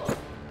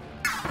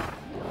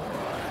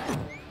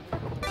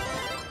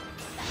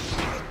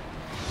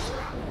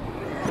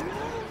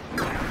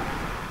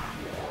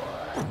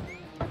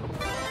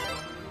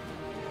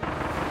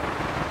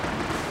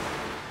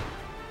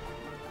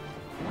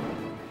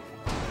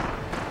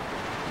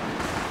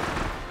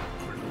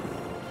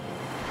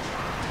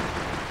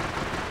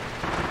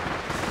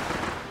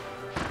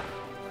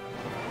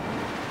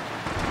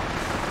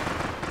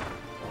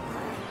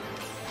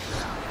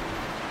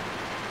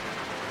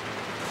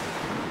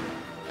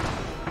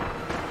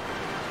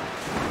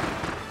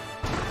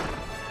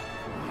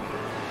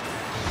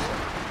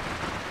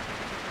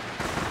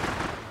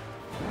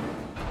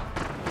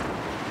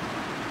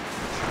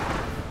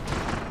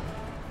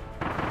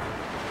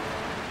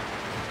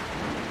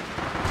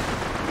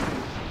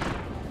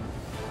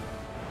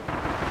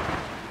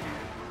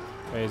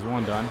 Phase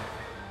 1 done.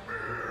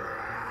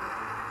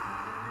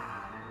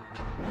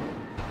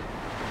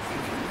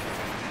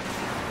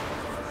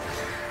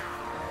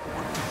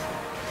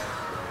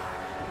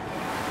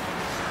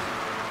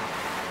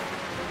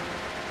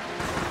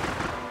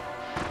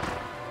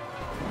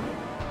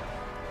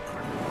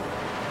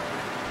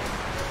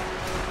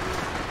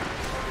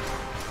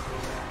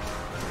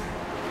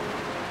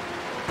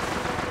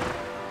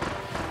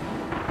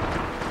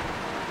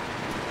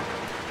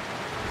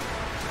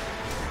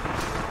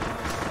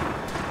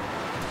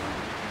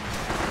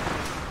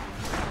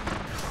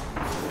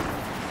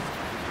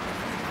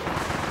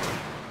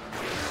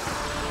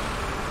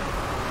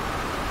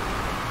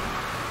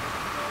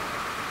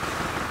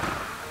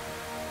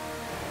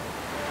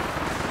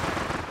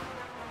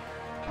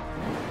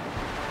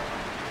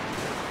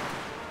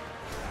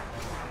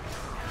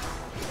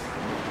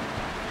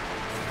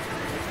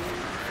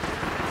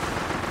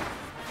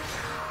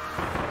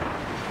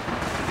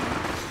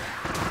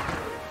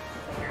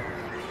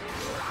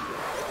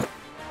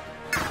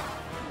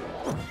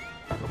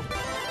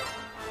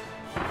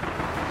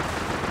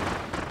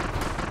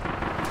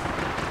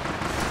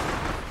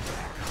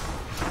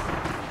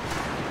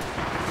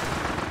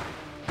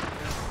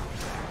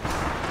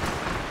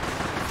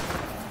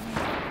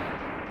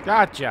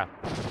 Gotcha.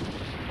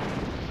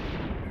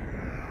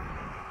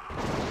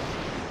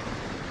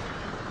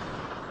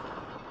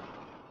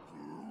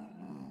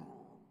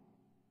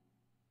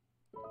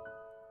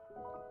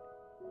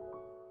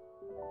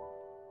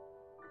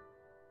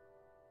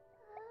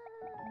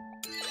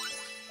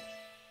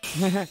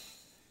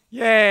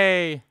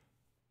 Yay!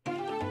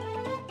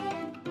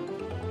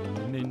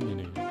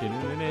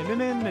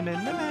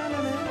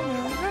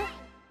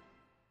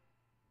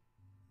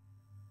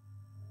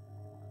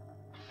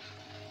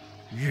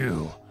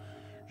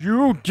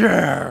 You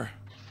dare!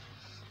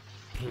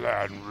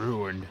 Plan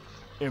ruined.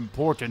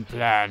 Important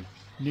plan.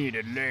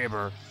 Needed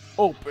labor.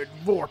 Open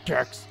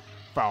vortex.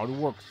 Found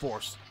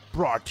workforce.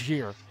 Brought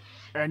here.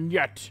 And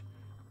yet,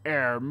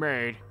 air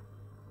made.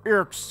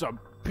 Irksome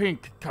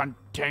pink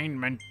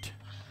containment.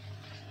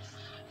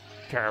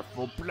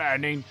 Careful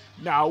planning.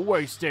 Now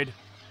wasted.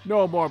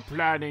 No more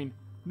planning.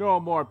 No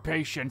more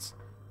patience.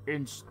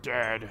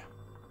 Instead,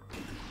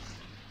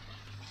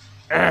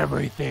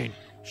 everything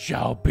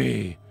shall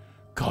be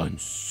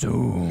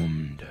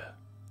consumed.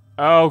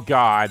 Oh,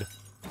 God.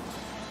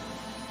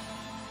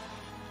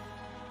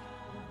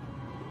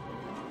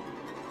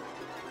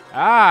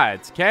 Ah,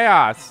 it's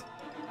chaos.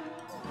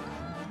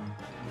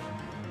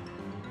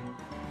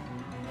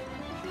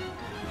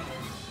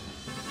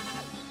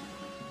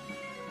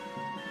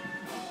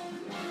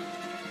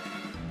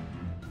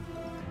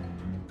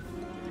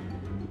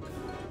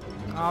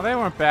 Oh, they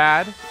weren't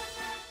bad.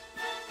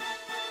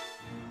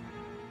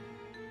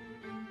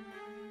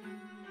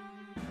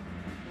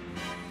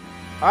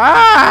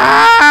 Ah!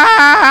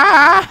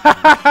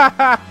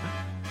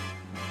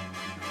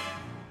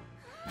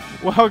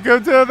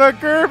 Welcome to the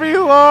Kirby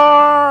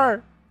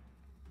lore!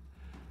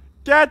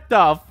 Get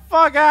the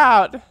fuck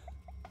out!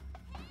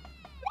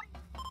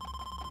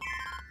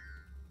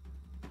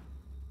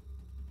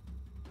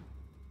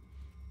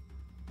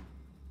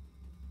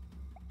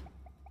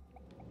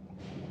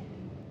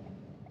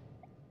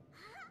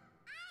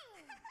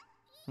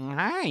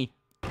 Hi.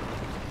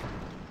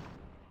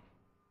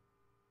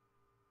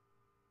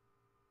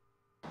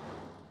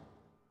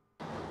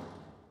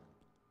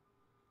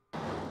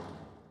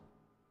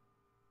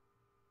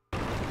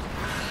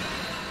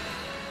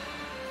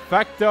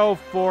 Fecto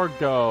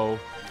Forgo.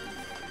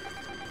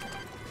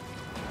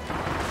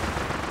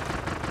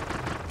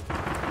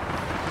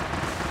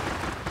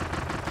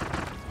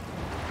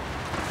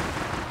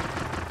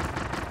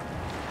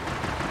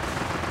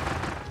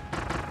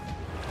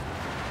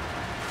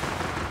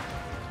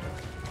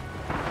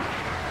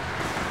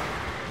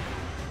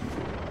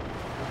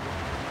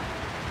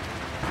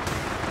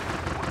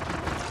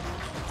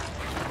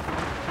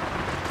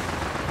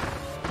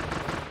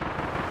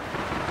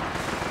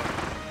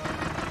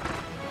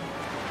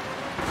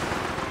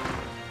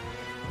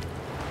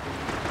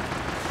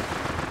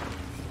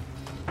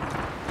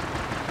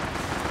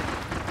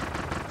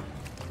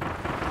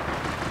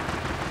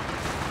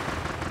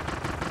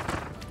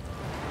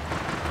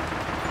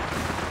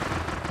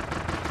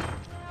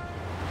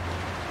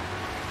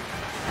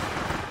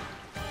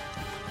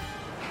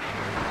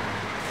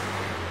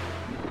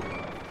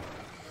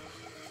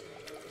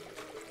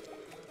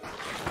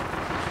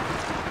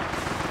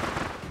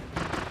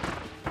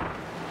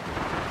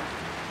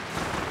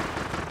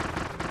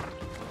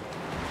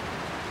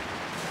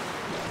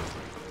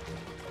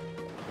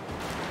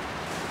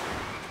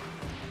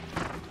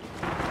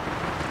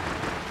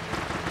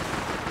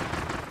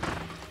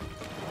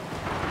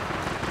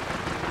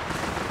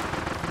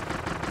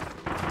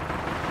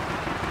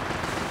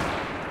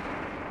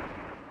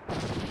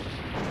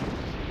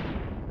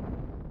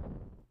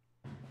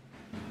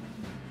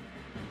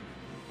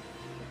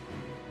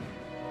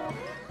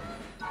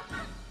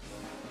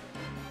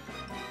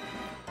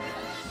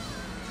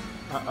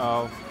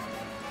 Uh-oh.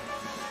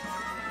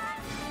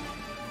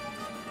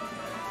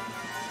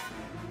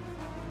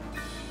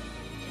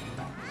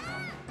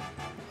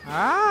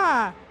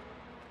 Ah!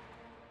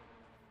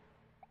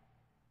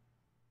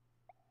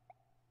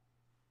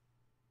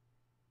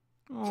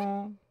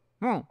 Oh.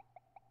 Oh.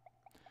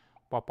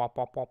 Pop, pop,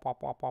 pop, pop, pop,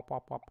 pop, pop,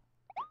 pop, pop.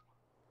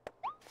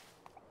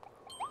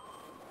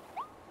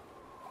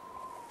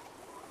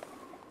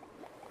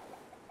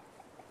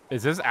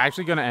 Is this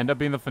actually gonna end up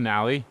being the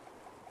finale?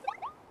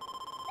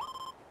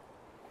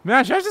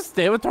 Man, should I just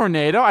stay with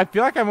Tornado? I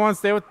feel like I want to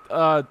stay with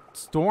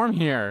Storm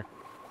here.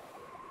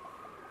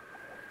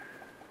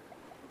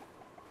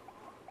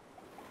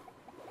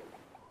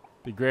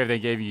 Be great if they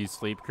gave you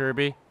sleep,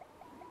 Kirby.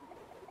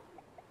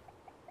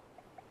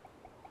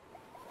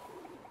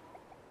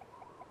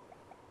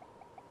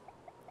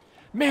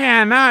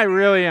 Man, now I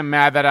really am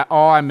mad that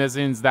all I'm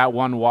missing is that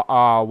one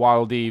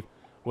Waddle Dee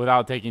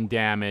without taking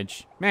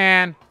damage.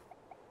 Man.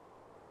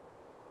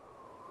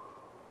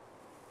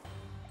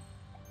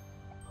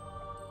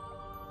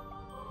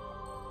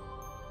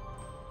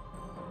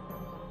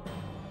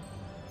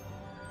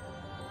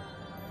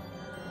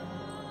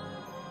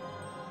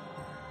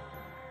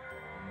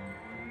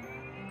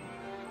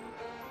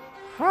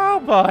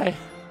 Oh boy.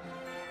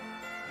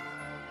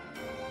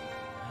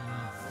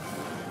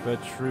 The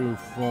true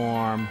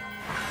form.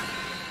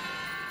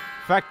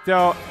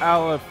 Fecto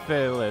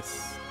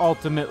Eliphalis.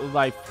 Ultimate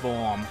life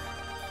form.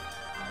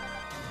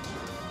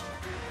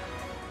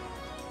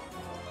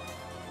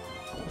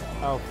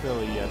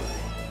 Elphilius.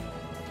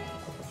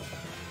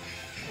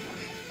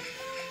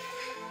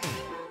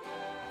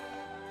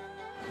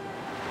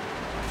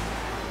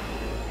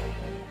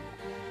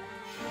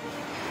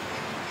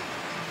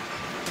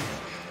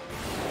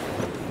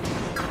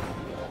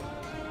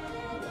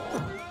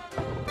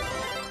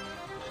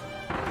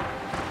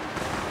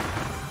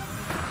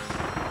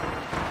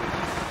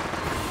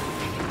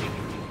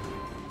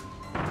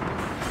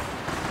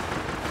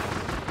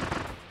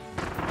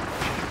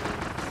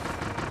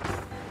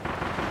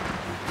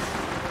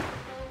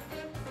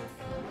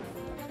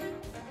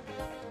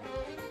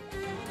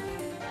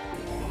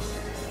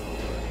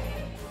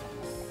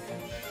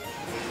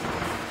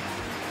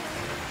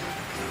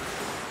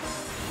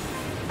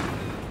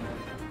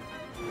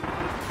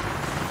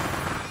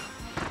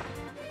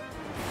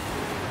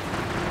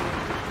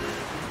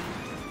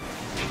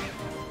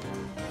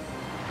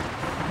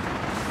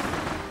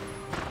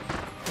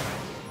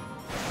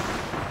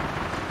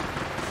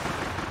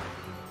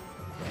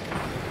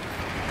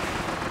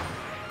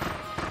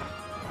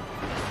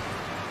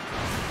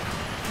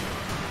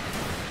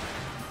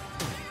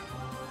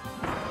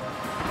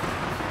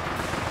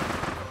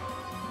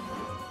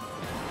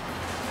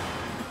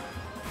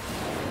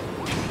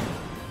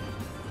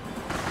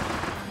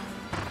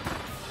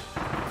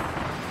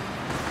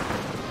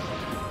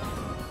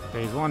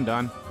 Phase 1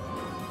 done.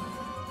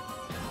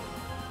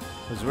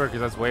 Which is weird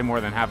because that's way more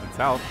than half its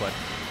health, but...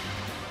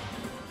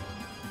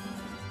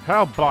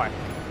 Oh boy.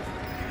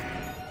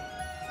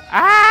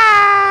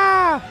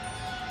 Ah!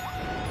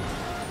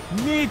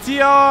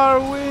 Meteor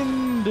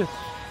wind!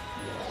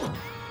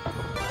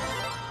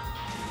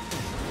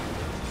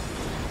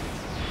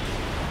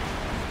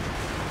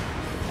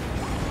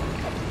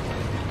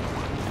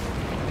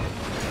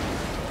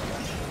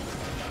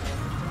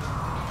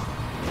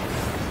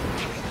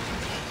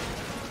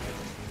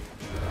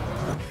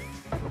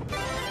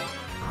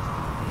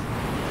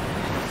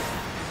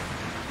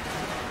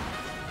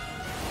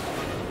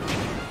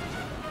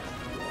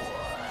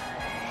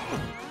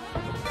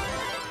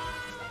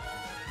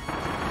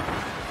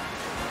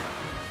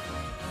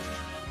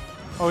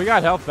 Oh, we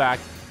got health back.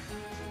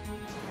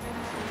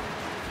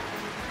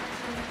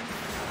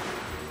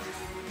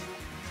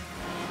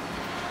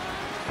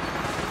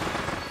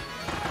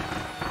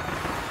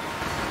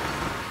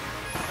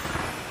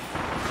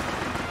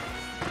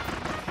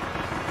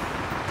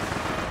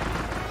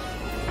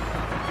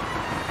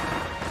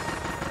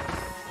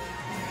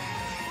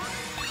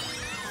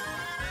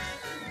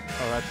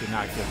 Oh, that did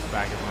not give us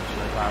back as much as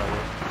I thought it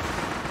would.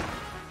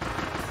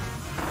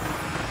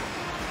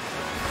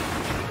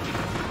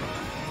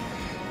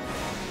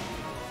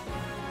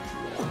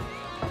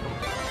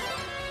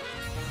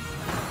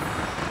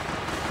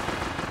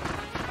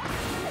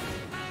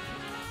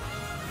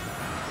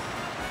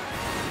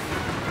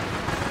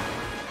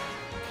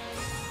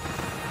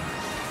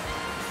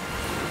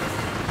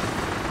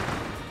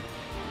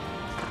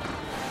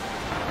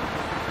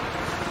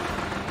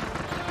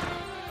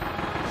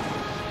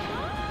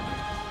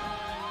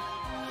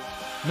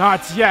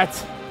 Not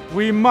yet!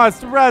 We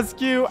must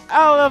rescue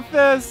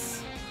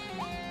Elephas!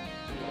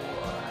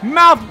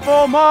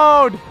 Mouthful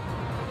mode!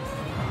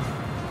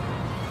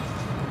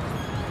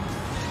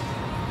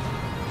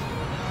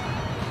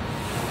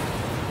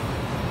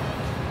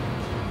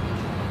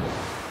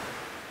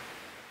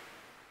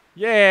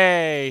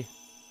 Yay!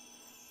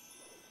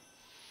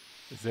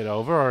 Is it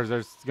over or is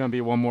there gonna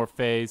be one more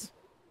phase?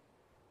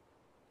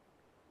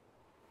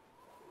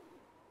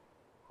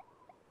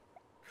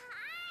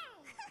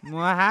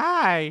 Well,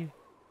 hi.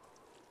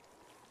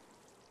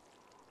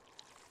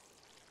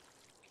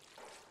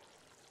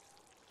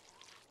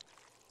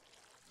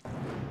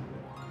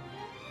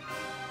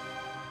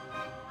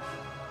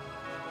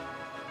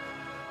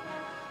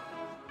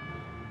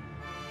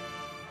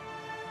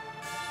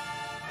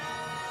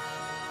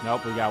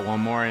 Nope, we got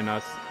one more in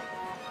us.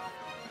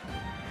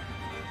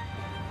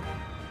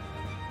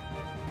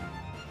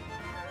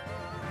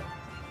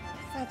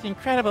 Such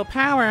incredible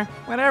power.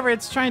 Whatever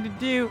it's trying to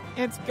do,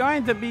 it's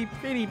going to be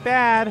pretty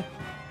bad.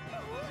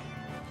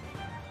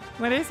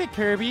 What is it,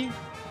 Kirby?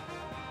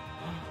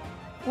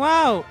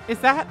 Whoa, is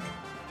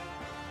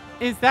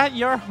that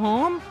your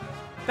home?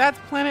 That's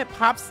planet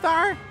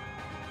PopStar?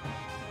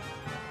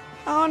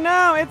 Oh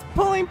no, it's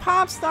pulling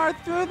PopStar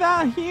through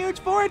that huge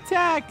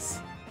vortex.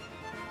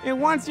 It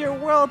wants your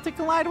world to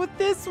collide with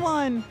this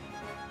one.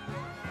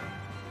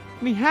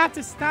 We have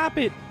to stop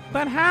it,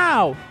 but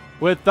how?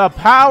 With the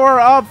power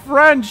of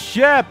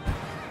friendship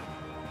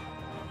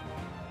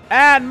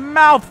and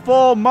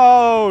mouthful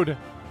mode.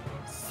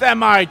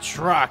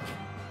 Semi-truck.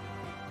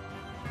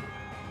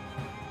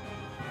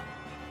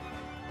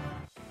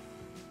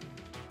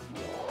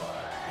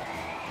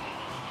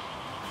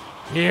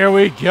 Here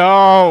we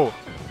go.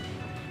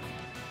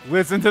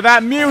 Listen to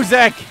that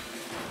music.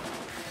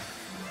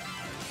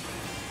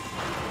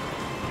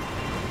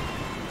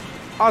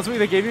 Oh, sweet,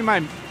 they gave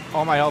me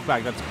all my health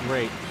back. That's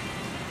great.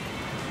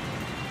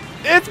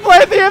 It's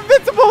playing the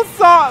Invincible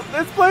song.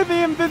 It's playing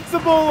the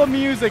Invincible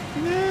music.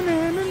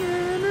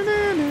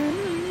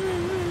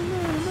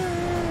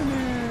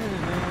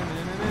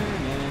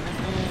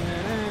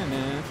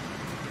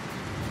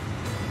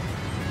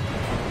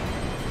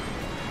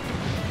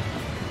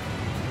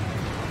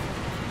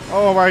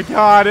 Oh my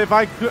god, if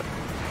I could...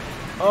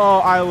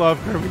 Oh, I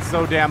love Kirby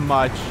so damn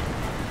much.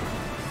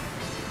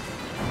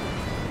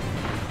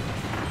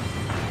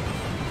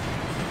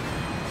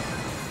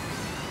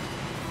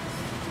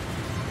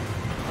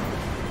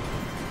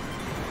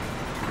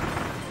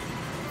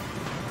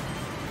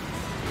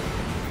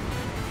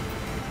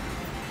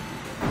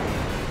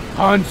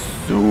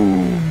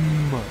 Consume!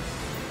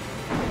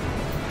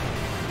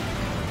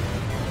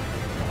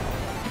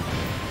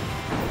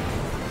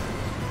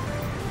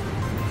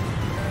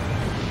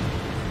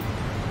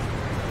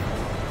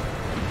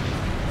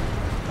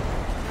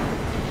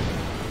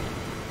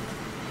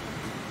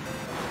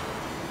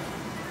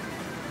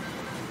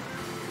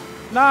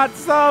 Not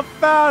so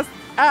fast,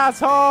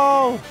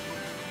 asshole!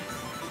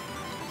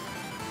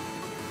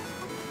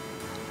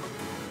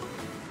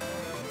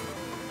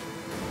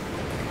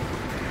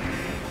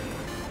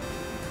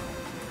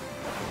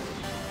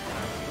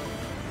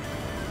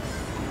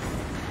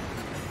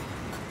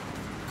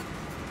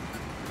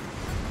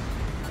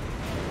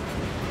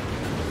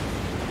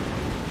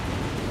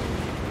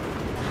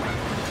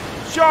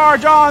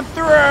 Charge on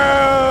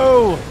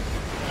through!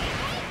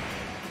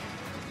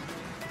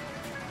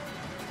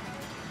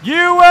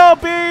 You will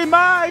be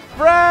my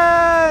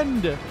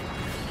friend!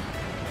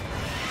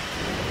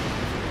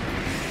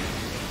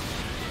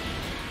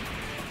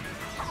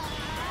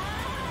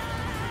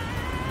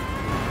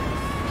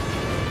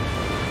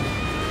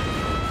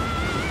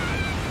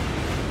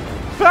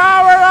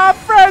 Power of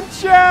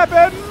friendship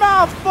and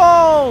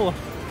mouthful!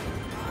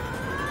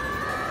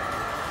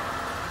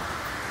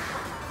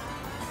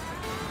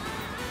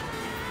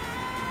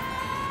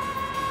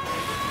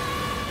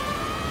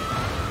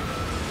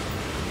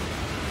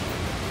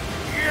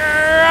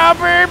 Yeah,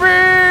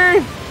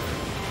 baby!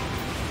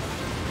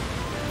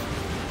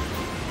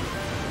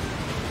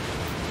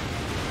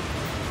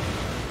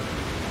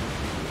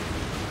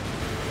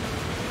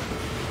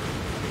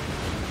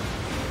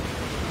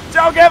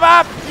 Don't give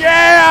up!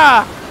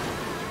 Yeah!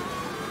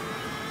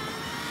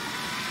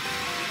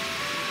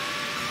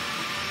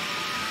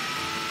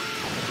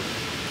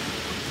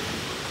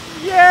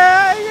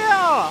 Yeah,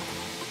 yeah!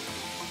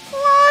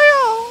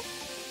 Wow!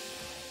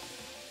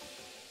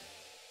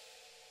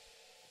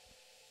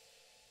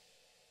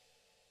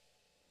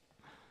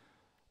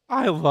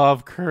 I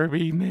love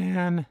Kirby,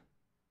 man.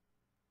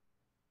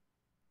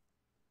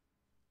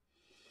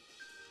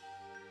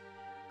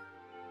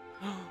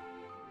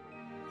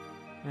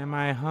 Am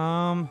I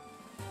home?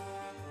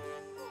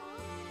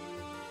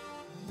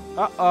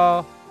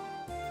 Uh-oh.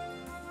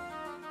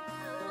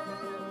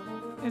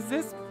 Is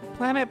this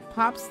planet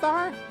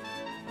PopStar?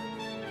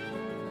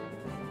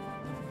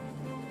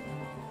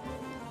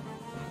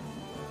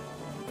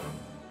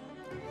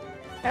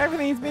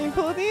 Everything's being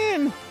pulled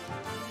in.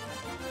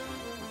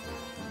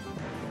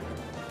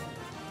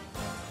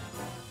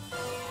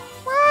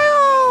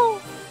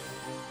 Wow!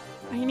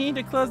 I need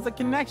to close the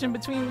connection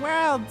between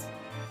worlds.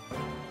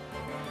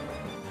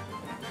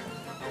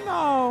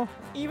 No,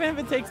 even if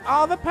it takes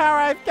all the power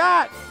I've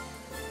got.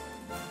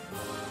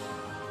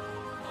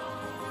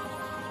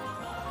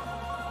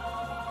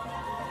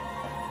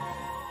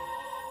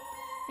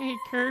 Hey,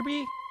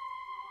 Kirby.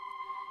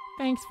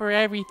 Thanks for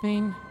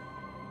everything.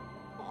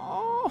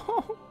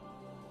 Oh.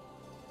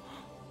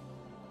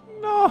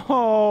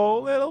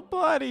 No, little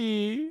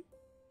buddy.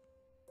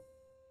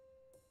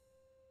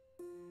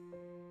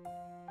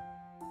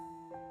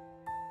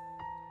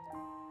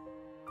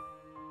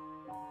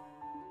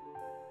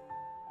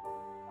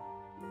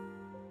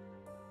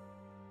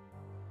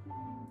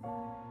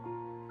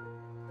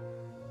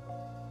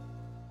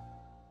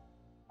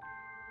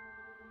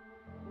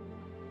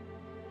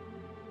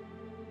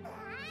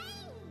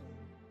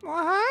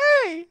 Oh,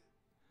 hi.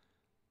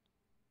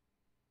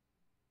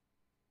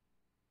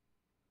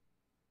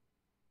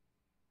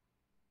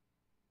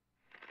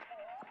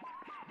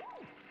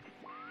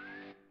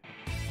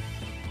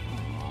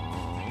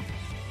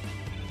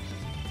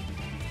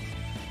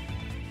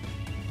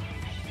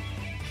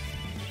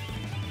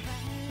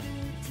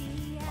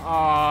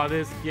 Oh,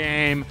 this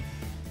game.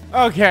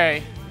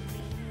 Okay.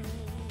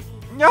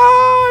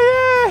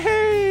 Oh,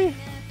 yay!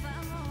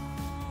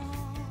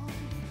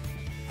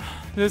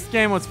 This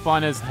game was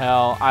fun as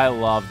hell. I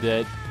loved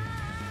it.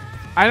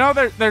 I know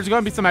there's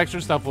going to be some extra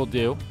stuff we'll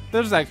do.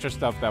 There's extra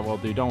stuff that we'll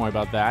do. Don't worry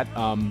about that.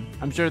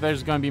 I'm sure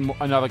there's going to be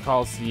another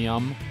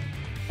Coliseum.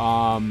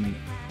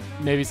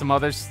 Maybe some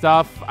other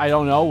stuff. I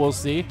don't know. We'll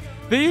see.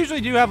 They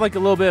usually do have like a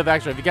little bit of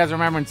extra. If you guys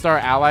remember in Star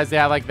Allies, they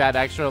had like that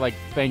extra like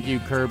thank you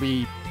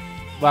Kirby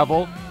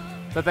level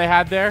that they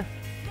had there.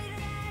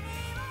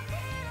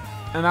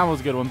 And that was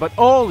a good one. But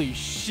holy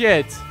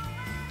shit.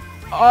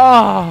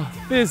 Oh,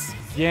 this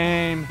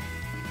game.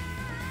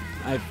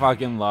 I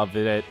fucking loved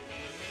it.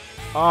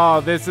 Oh,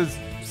 this is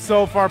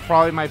so far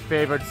probably my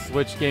favorite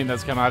Switch game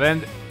that's come out.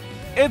 And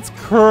it's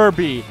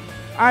Kirby.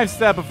 I've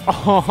said before.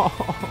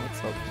 Oh,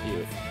 it's so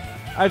cute.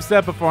 I've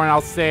said before, and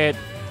I'll say it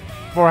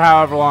for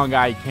however long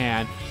I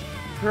can.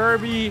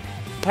 Kirby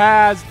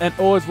has and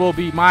always will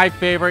be my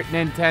favorite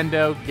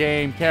Nintendo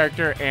game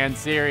character and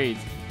series.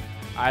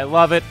 I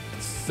love it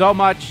so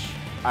much.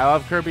 I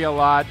love Kirby a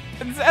lot.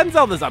 And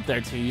Zelda's up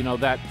there too. You know,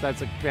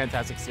 that's a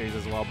fantastic series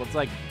as well. But it's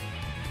like,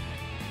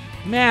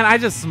 man, I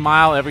just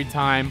smile every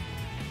time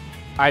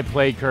I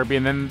play Kirby.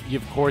 And then,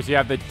 of course, you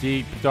have the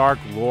deep, dark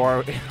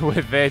lore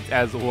with it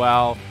as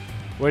well,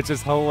 which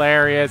is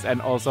hilarious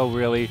and also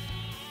really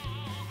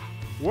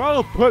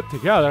well put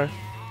together.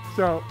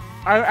 So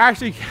I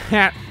actually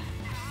can't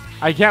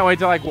wait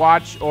to like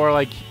watch or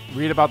like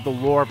read about the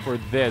lore for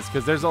this,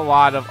 because there's a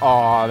lot of,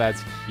 oh,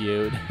 that's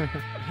cute.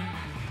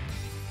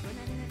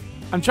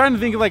 I'm trying to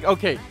think of like,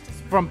 okay,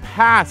 from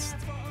past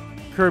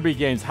Kirby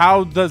games,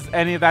 how does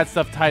any of that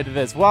stuff tie to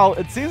this? Well,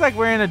 it seems like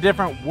we're in a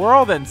different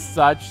world and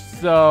such,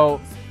 so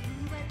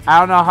I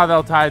don't know how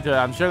they'll tie to it.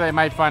 I'm sure they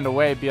might find a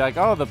way to be like,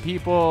 oh, the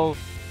people,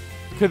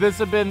 could this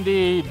have been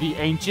the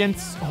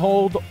ancients'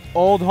 old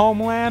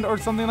homeland or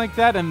something like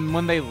that? And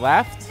when they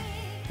left,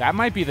 that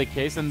might be the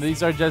case. And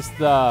these are just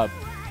the,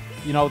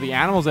 you know, the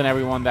animals and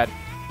everyone that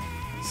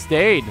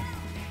stayed.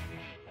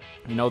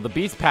 You know, the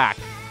Beast Pack.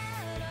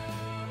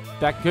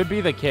 That could be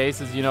the case.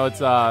 Is, you know,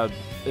 it's a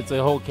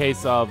whole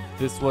case of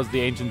this was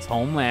the ancients'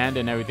 homeland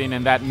and everything,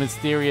 and that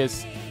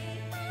mysterious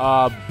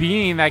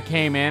being that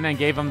came in and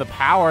gave them the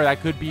power.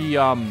 That could be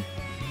I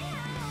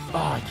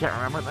can't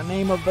remember the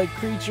name of the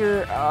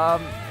creature.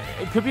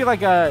 It could be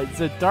like it's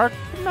a dark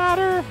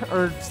matter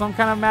or some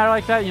kind of matter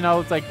like that. You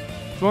know, it's like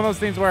it's one of those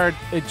things where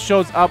it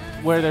shows up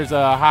where there's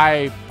a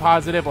high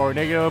positive or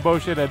negative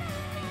emotion, and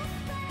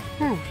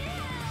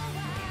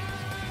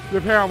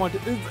repair on one.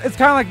 It's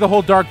kind of like the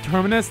whole Dark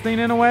Terminus thing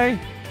in a way,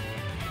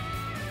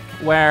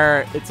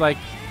 where it's like,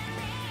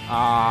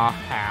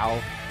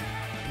 how?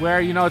 Where,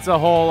 you know, it's a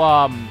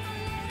whole,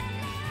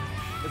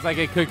 it's like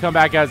it could come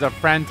back as a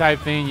friend type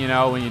thing, you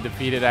know, when you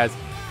defeat it as,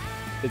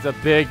 it's a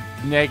big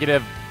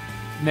negative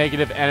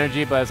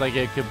energy, but it's like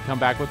it could come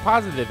back with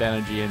positive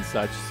energy and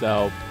such,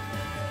 so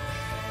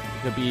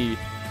it could be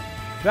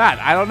that.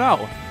 I don't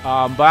know.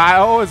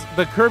 But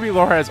the Kirby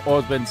lore has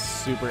always been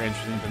super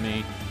interesting to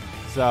me,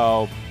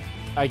 so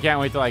I can't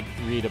wait to like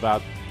read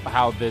about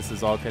how this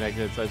is all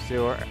connected and such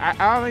too. Or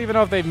I don't even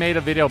know if they've made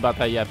a video about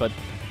that yet, but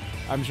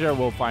I'm sure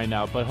we'll find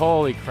out. But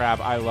holy crap,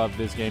 I love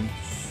this game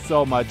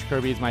so much.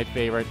 Kirby is my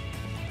favorite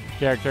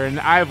character, and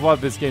I've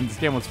loved this game. This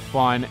game was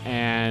fun,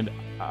 and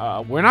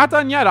we're not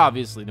done yet,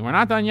 obviously. We're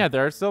not done yet.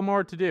 There's still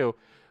more to do.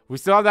 We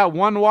still have that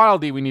one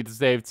Wildie we need to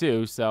save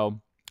too, so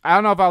I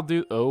don't know if I'll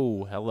do...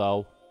 Oh,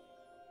 hello.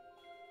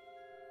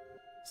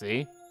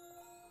 See?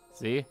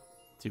 See?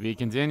 To be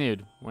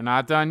continued. We're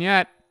not done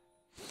yet.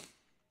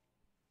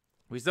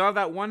 We still have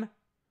that one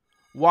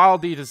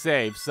Wildie to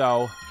save,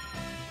 so...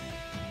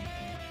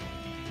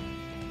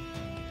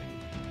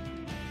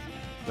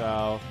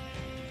 might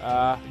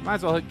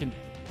as well hit...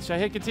 Should I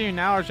hit continue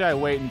now, or should I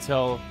wait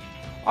until...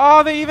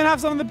 Oh, they even have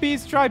some of the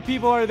Beast Tribe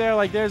people are there.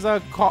 Like, there's a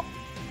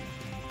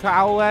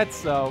Cowlette,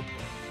 so...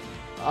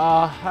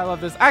 I love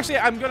this. Actually,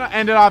 I'm going to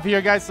end it off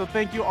here, guys, so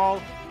thank you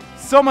all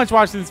so much for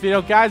watching this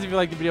video. Guys, if you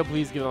liked the video,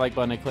 please give it a like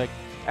button and click.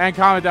 And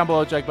comment down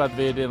below, check about the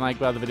video, didn't like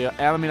about the video. And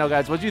let me know,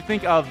 guys, what do you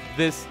think of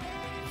this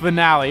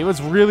finale? It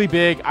was really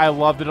big. I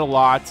loved it a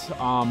lot.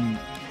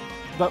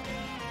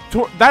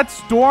 That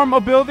storm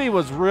ability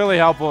was really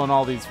helpful in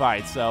all these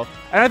fights. So,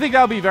 and I think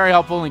that'll be very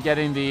helpful in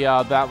getting the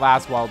that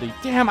last Wildie.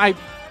 Damn, I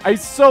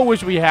so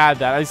wish we had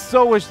that. I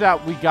so wish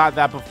that we got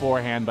that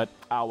beforehand, but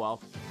oh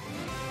well.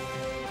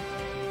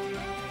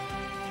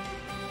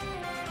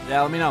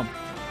 Yeah, let me know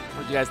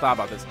what you guys thought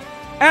about this.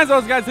 And as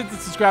always, guys, hit the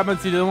subscribe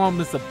button so you don't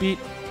miss a beat.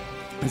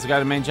 And subscribe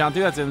to the main channel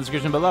too. That's in the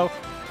description below.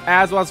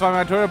 As well as follow me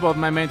on Twitter. Both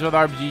my main Twitter,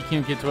 RPG,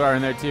 King Kid Twitter are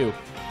in there too.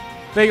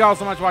 Thank you all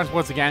so much for watching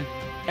once again.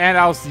 And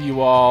I'll see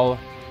you all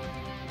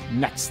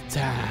next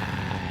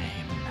time.